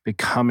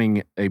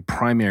becoming a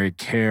primary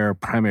care,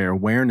 primary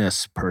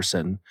awareness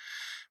person,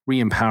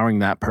 re-empowering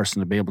that person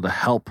to be able to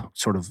help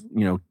sort of,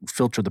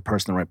 filter the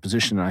person in the right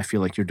position. And I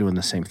feel like you're doing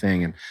the same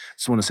thing. And I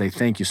just want to say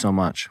thank you so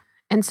much.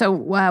 And so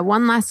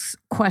one last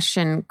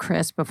question,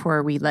 Chris,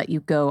 before we let you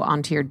go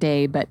onto your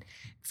day. But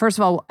first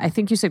of all, I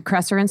think you said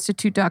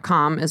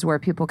KresserInstitute.com is where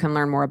people can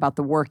learn more about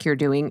the work you're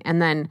doing.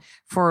 And then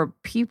for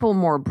people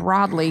more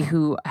broadly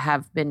who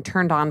have been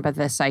turned on by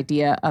this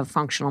idea of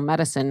functional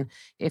medicine,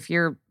 if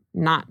you're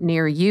not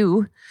near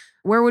you,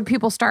 where would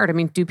people start? I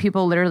mean, do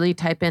people literally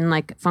type in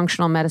like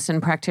functional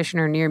medicine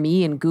practitioner near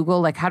me in Google?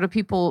 Like how do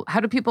people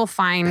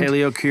find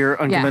Paleo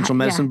Cure, unconventional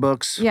medicine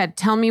books? Yeah,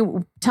 tell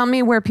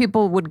me where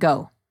people would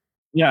go.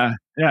 Yeah.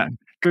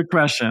 Good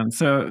question.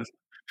 So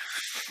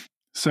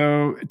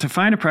to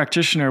find a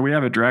practitioner, we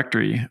have a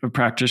directory of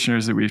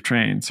practitioners that we've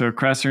trained. So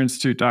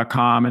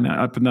KresserInstitute.com, and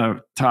up in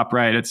the top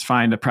right, it's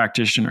find a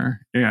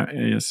practitioner.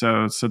 Yeah.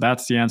 So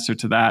that's the answer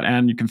to that.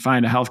 And you can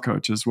find a health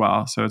coach as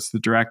well. So it's the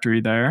directory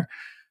there.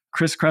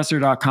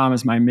 KrisKresser.com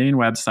is my main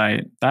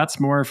website. That's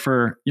more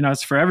for,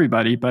 it's for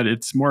everybody, but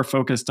it's more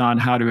focused on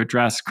how to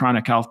address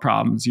chronic health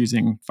problems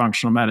using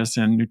functional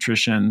medicine,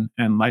 nutrition,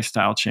 and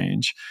lifestyle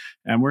change.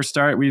 And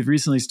we've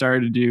recently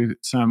started to do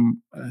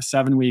some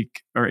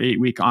 7-week or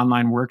 8-week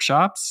online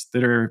workshops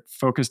that are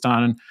focused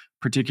on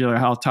particular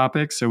health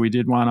topics. So we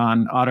did one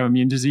on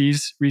autoimmune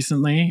disease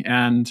recently.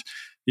 And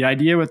the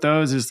idea with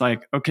those is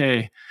like,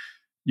 okay,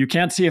 you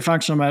can't see a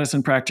functional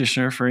medicine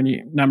practitioner for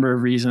any number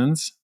of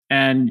reasons.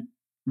 And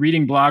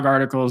reading blog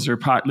articles or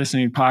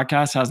listening to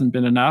podcasts hasn't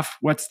been enough.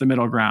 What's the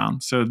middle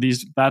ground? So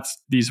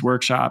that's these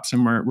workshops.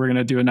 And we're going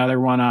to do another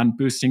one on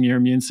boosting your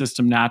immune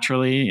system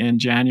naturally in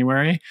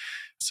January.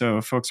 So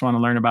if folks want to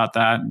learn about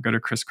that, go to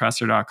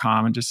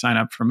chriskresser.com and just sign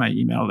up for my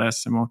email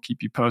list and we'll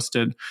keep you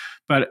posted.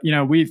 But,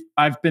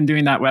 I've been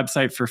doing that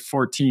website for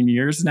 14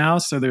 years now.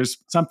 So there's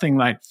something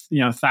like,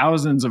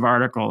 thousands of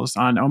articles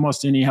on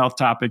almost any health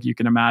topic you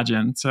can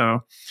imagine.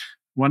 So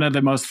one of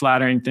the most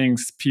flattering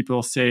things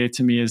people say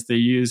to me is they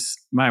use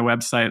my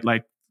website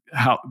like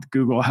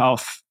Google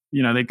Health.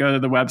 They go to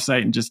the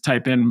website and just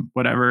type in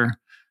whatever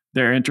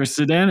they're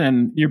interested in,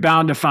 and you're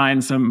bound to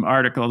find some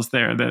articles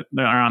there that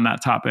are on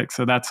that topic.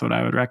 So that's what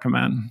I would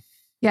recommend.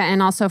 Yeah,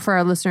 and also for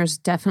our listeners,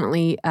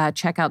 definitely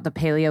check out The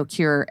Paleo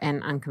Cure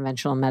and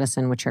Unconventional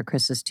Medicine, which are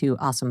Chris's 2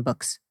 awesome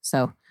books.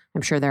 So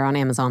I'm sure they're on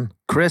Amazon.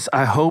 Chris,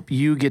 I hope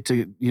you get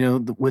to,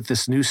 with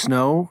this new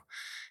snow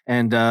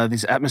and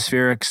these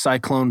atmospheric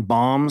cyclone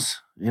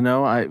bombs,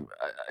 I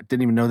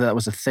didn't even know that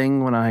was a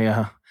thing when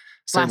I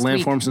studied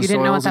landforms and you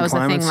didn't know soils that and was a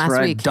thing climates, last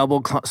right? week.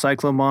 Double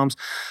cyclone bombs.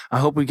 I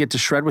hope we get to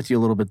shred with you a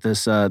little bit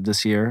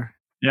this year.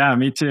 Yeah,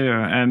 me too.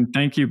 And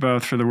thank you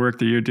both for the work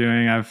that you're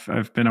doing.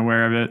 I've been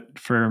aware of it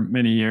for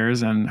many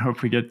years and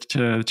hope we get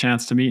to the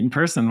chance to meet in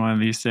person one of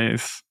these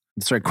days.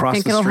 That's right. Cross I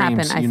think the it'll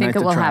streams. happen. I Unite think it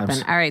the will tribes.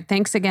 happen. All right.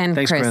 Thanks again,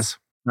 Thanks, Chris.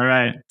 All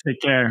right.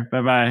 Take care.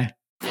 Bye-bye.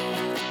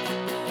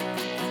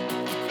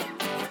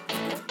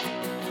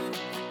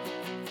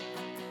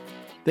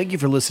 Thank you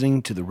for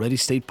listening to the Ready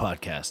State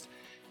Podcast.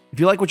 If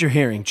you like what you're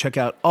hearing, check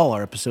out all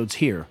our episodes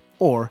here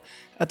or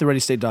at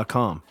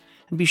thereadystate.com.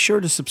 And be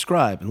sure to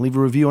subscribe and leave a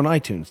review on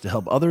iTunes to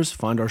help others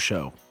find our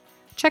show.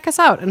 Check us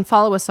out and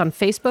follow us on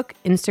Facebook,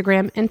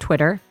 Instagram, and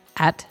Twitter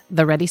at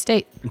The Ready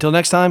State. Until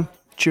next time,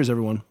 cheers,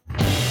 everyone.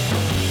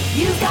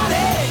 You got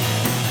it.